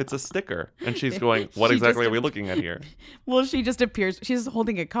God. It's a sticker. And she's going, what She exactly just- are we looking at here? Well, she just appears. She's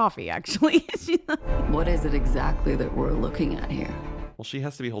holding a coffee, actually. What is it exactly that we're looking at here? Well, she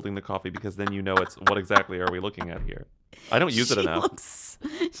has to be holding the coffee because then you know it's what exactly are we looking at here? I don't use it enough.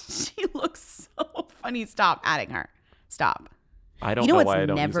 She looks so funny. Stop adding her. Stop. I don't know why I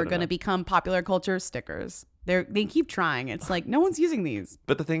don't use it never going to enough. become popular culture? Stickers. They keep trying. It's like no one's using these.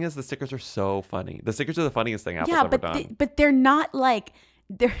 But the thing is, the stickers are so funny. The stickers are the funniest thing Apple's Yeah, ever but done. but they're not like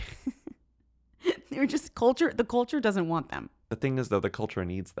they're they're just culture. The culture doesn't want them. The thing is, though, the culture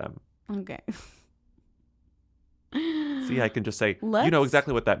needs them. Okay. See, I can just say, you know Let's-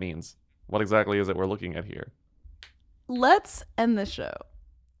 exactly what that means. What exactly is it we're looking at here? Let's end the show.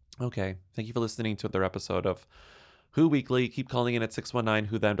 Okay. Thank you for listening to another episode of Who Weekly. Keep calling in at 619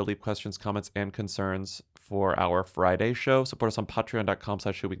 Who Them to leave questions, comments, and concerns for our Friday show. Support us on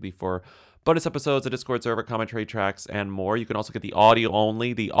patreon.com/Who Weekly for bonus episodes, a Discord server, commentary tracks, and more. You can also get the audio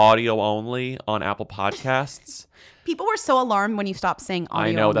only on Apple Podcasts. People were so alarmed when you stopped saying audio.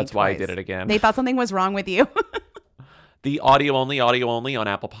 I know, only that's why I twice. did it again. They thought something was wrong with you. The audio only on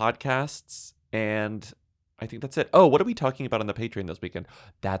Apple Podcasts. And I think that's it. Oh, what are we talking about on the Patreon this weekend?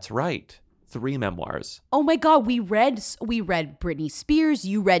 That's right. 3 memoirs. Oh my God, we read Britney Spears.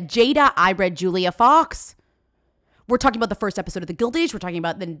 You read Jada. I read Julia Fox. We're talking about the first episode of The Gilded Age. We're talking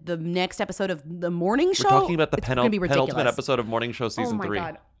about the next episode of The Morning Show. We're talking about the It's gonna be ridiculous. penultimate episode of Morning Show season 3. Oh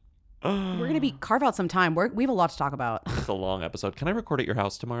my God. We're going to carve out some time. We have a lot to talk about. It's a long episode. Can I record at your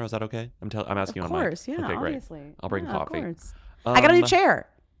house tomorrow? Is that okay? I'm asking you Of on mic. course, yeah, Okay, great. obviously. I'll bring Yeah, of coffee. course. I got a new chair.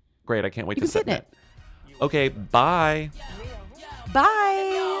 Great. I can't wait You to can sit in it. Okay, bye.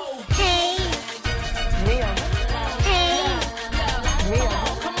 Bye. Hey.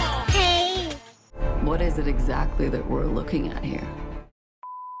 Hey. What is it exactly that we're looking at here?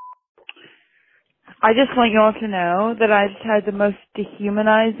 I just want you all to know that I just had the most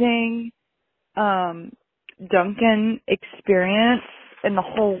dehumanizing Duncan experience in the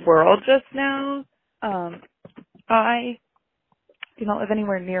whole world just now. I do not live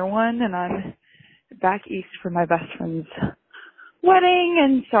anywhere near one, and I'm back east for my best friend's wedding,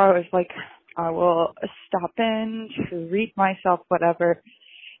 and so I was like, I will stop in, treat myself, whatever.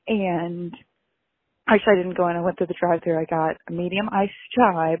 And Actually, I didn't go in. I went through the drive-thru. I got a medium iced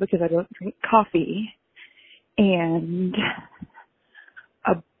chai because I don't drink coffee, and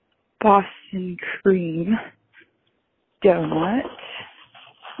a Boston cream donut,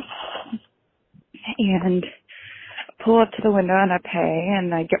 and pull up to the window and I pay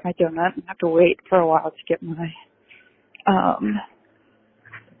and I get my donut and have to wait for a while to get my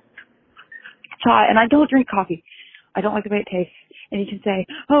chai. And I don't drink coffee. I don't like the way it tastes. And you can say,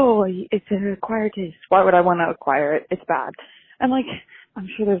 oh, it's an acquired taste. Why would I want to acquire it? It's bad. And like, I'm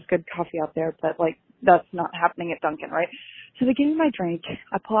sure there's good coffee out there, but like, that's not happening at Dunkin', right? So they give me my drink.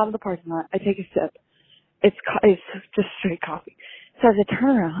 I pull out of the parking lot. I take a sip. It's just straight coffee. So as I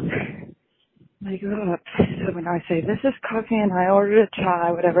turn around, I go up to when I say, this is coffee and I ordered a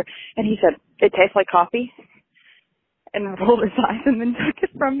chai, whatever. And he said, it tastes like coffee? And rolled his eyes and then took it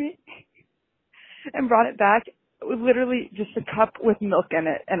from me and brought it back. It was literally just a cup with milk in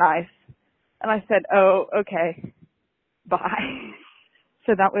it and ice. And I said, oh, okay, bye.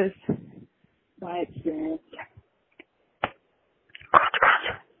 So that was my experience.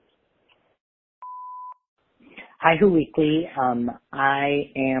 Hi, Who Weekly.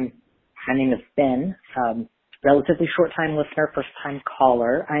 My name is Ben, relatively short-time listener, first-time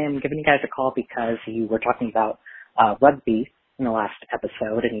caller. I am giving you guys a call because you were talking about rugby in the last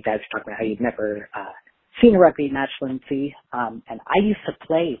episode, and you guys were talking about how you'd never seen a rugby match, Lindsay. And I used to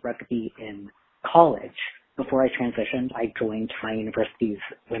play rugby in college. Before I transitioned, I joined my university's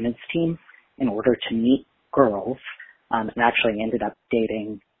women's team in order to meet girls, and actually ended up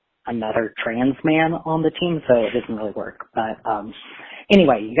dating another trans man on the team, so it doesn't really work. But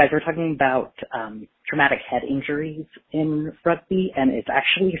anyway, you guys were talking about traumatic head injuries in rugby, and it's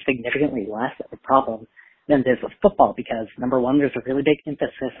actually significantly less of a problem than it is with football because, number one, there's a really big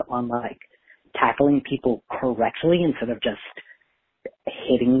emphasis on, like, tackling people correctly instead of just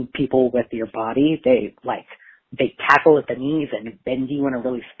hitting people with your body. They tackle at the knees and bend you in a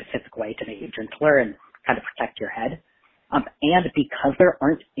really specific way to make you gentler and kind of protect your head. And because there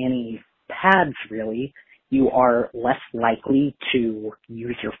aren't any pads really, you are less likely to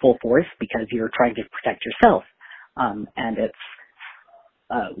use your full force because you're trying to protect yourself. And it's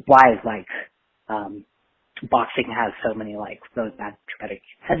why boxing has so many really bad traumatic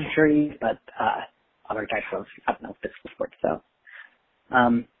head injuries, but other types of physical sports. So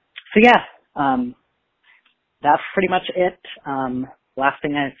that's pretty much it. Last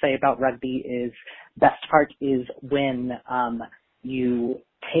thing I'd say about rugby is best part is when you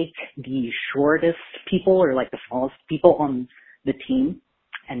take the shortest people or the smallest people on the team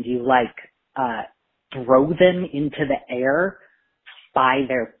and you throw them into the air by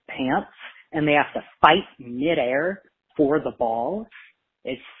their pants and they have to fight midair for the ball.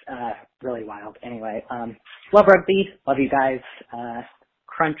 It's really wild. Anyway, love rugby. Love you guys.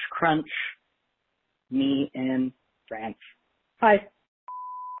 Crunch, crunch. Me in France. Bye.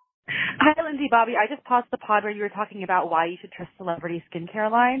 Hi, Lindsay, Bobby. I just paused the pod where you were talking about why you should trust celebrity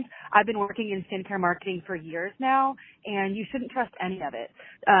skincare lines. I've been working in skincare marketing for years now, and you shouldn't trust any of it.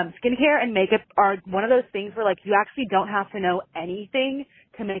 Skincare and makeup are one of those things where, you actually don't have to know anything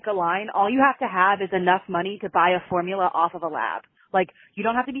to make a line. All you have to have is enough money to buy a formula off of a lab. You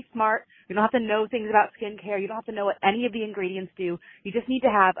don't have to be smart. You don't have to know things about skincare. You don't have to know what any of the ingredients do. You just need to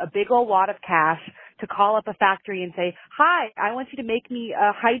have a big old wad of cash to call up a factory and say, hi, I want you to make me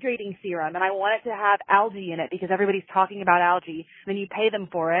a hydrating serum and I want it to have algae in it because everybody's talking about algae. Then you pay them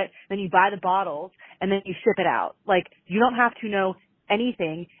for it. Then you buy the bottles and then you ship it out. You don't have to know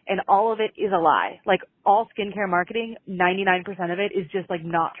anything and all of it is a lie. All skincare marketing, 99% of it is just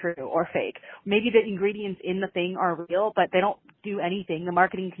not true or fake. Maybe the ingredients in the thing are real, but they don't do anything. The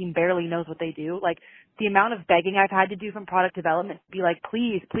marketing team barely knows what they do. The amount of begging I've had to do from product development to be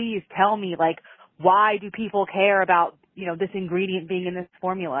please tell me, why do people care about, this ingredient being in this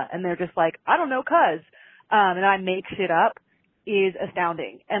formula? And they're just I don't know, and I make shit up is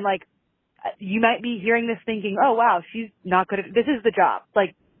astounding. And you might be hearing this thinking, oh wow, she's not good at this is the job.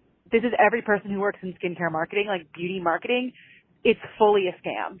 This is every person who works in skincare marketing, beauty marketing. It's fully a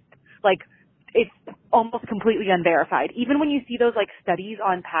scam. It's almost completely unverified. Even when you see those studies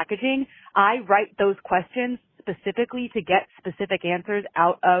on packaging, I write those questions specifically to get specific answers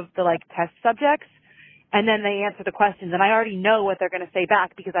out of the test subjects. And then they answer the questions and I already know what they're going to say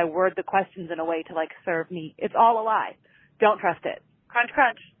back because I word the questions in a way to serve me. It's all a lie. Don't trust it. Crunch,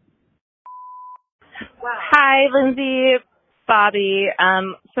 crunch. Wow. Hi, Lindsay, Bobby.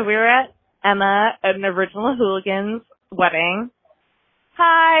 So we were at Emma at an Original Hooligans wedding.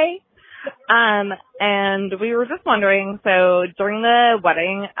 Hi. And we were just wondering, so during the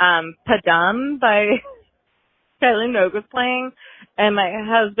wedding, Padum by Kylie Minogue was playing, and my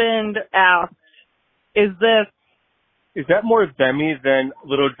husband asked Is that more themmy than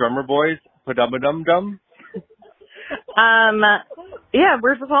Little Drummer Boys? Ba-dum-ba-dum-dum? Yeah,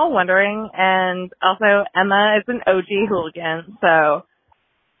 we're just all wondering, and also Emma is an OG hooligan, so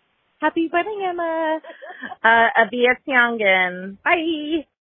happy wedding, Emma. Abiyatsiangan. Bye.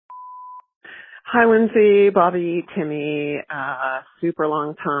 Hi, Lindsay, Bobby, Timmy, super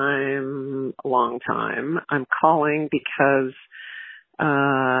long time. I'm calling because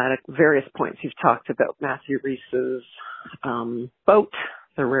at various points you've talked about Matthew Reese's boat,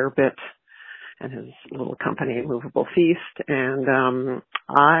 the Rare Bit, and his little company, Movable Feast. And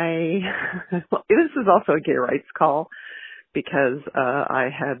well, this is also a gay rights call because I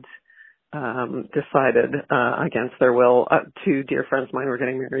had decided against their will, two dear friends of mine were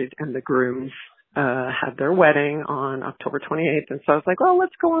getting married, and the grooms had their wedding on October 28th. And so I was like, well,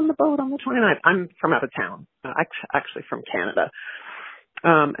 let's go on the boat on the 29th. I'm from out of town, actually from Canada.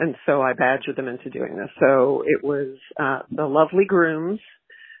 And so I badgered them into doing this. So it was the lovely grooms,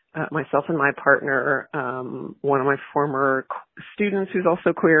 myself and my partner, one of my former students who's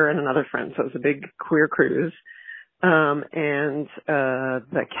also queer, and another friend. So it was a big queer cruise. And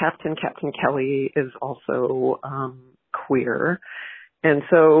the Captain Kelly, is also queer. And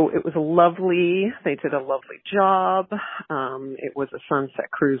so it was they did a lovely job. It was a sunset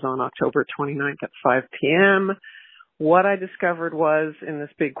cruise on October 29th at 5 p.m. What I discovered was, in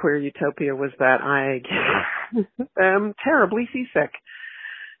this big queer utopia, was that I am terribly seasick.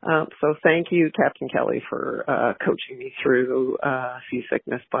 So thank you, Captain Kelly, for coaching me through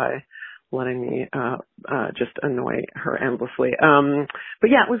seasickness by letting me just annoy her endlessly. But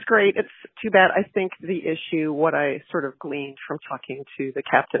yeah, it was great. It's too bad. I think the issue, what I sort of gleaned from talking to the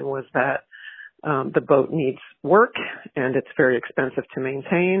captain, was that the boat needs work and it's very expensive to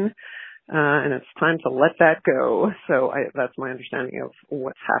maintain. And it's time to let that go. So that's my understanding of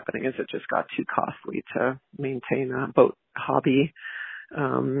what's happening, is it just got too costly to maintain a boat hobby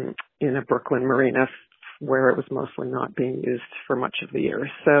in a Brooklyn marina where it was mostly not being used for much of the year.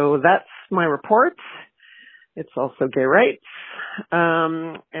 So that's my report. It's also gay rights.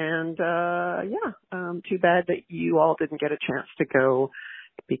 Too bad that you all didn't get a chance to go,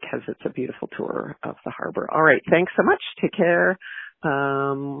 because it's a beautiful tour of the harbor. All right. Thanks so much. Take care.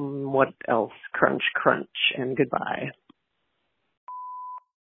 What else? Crunch, and goodbye.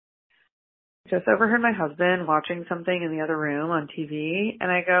 Just overheard my husband watching something in the other room on TV,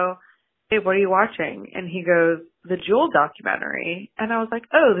 and I go, hey, what are you watching? And he goes, the Jewel documentary. And I was like,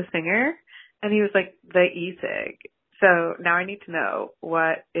 oh, the singer? And he was like, the e-cig. So now I need to know,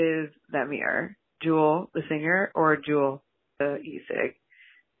 what is that mirror? Jewel, the singer, or Jewel, the e-cig?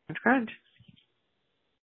 Crunch.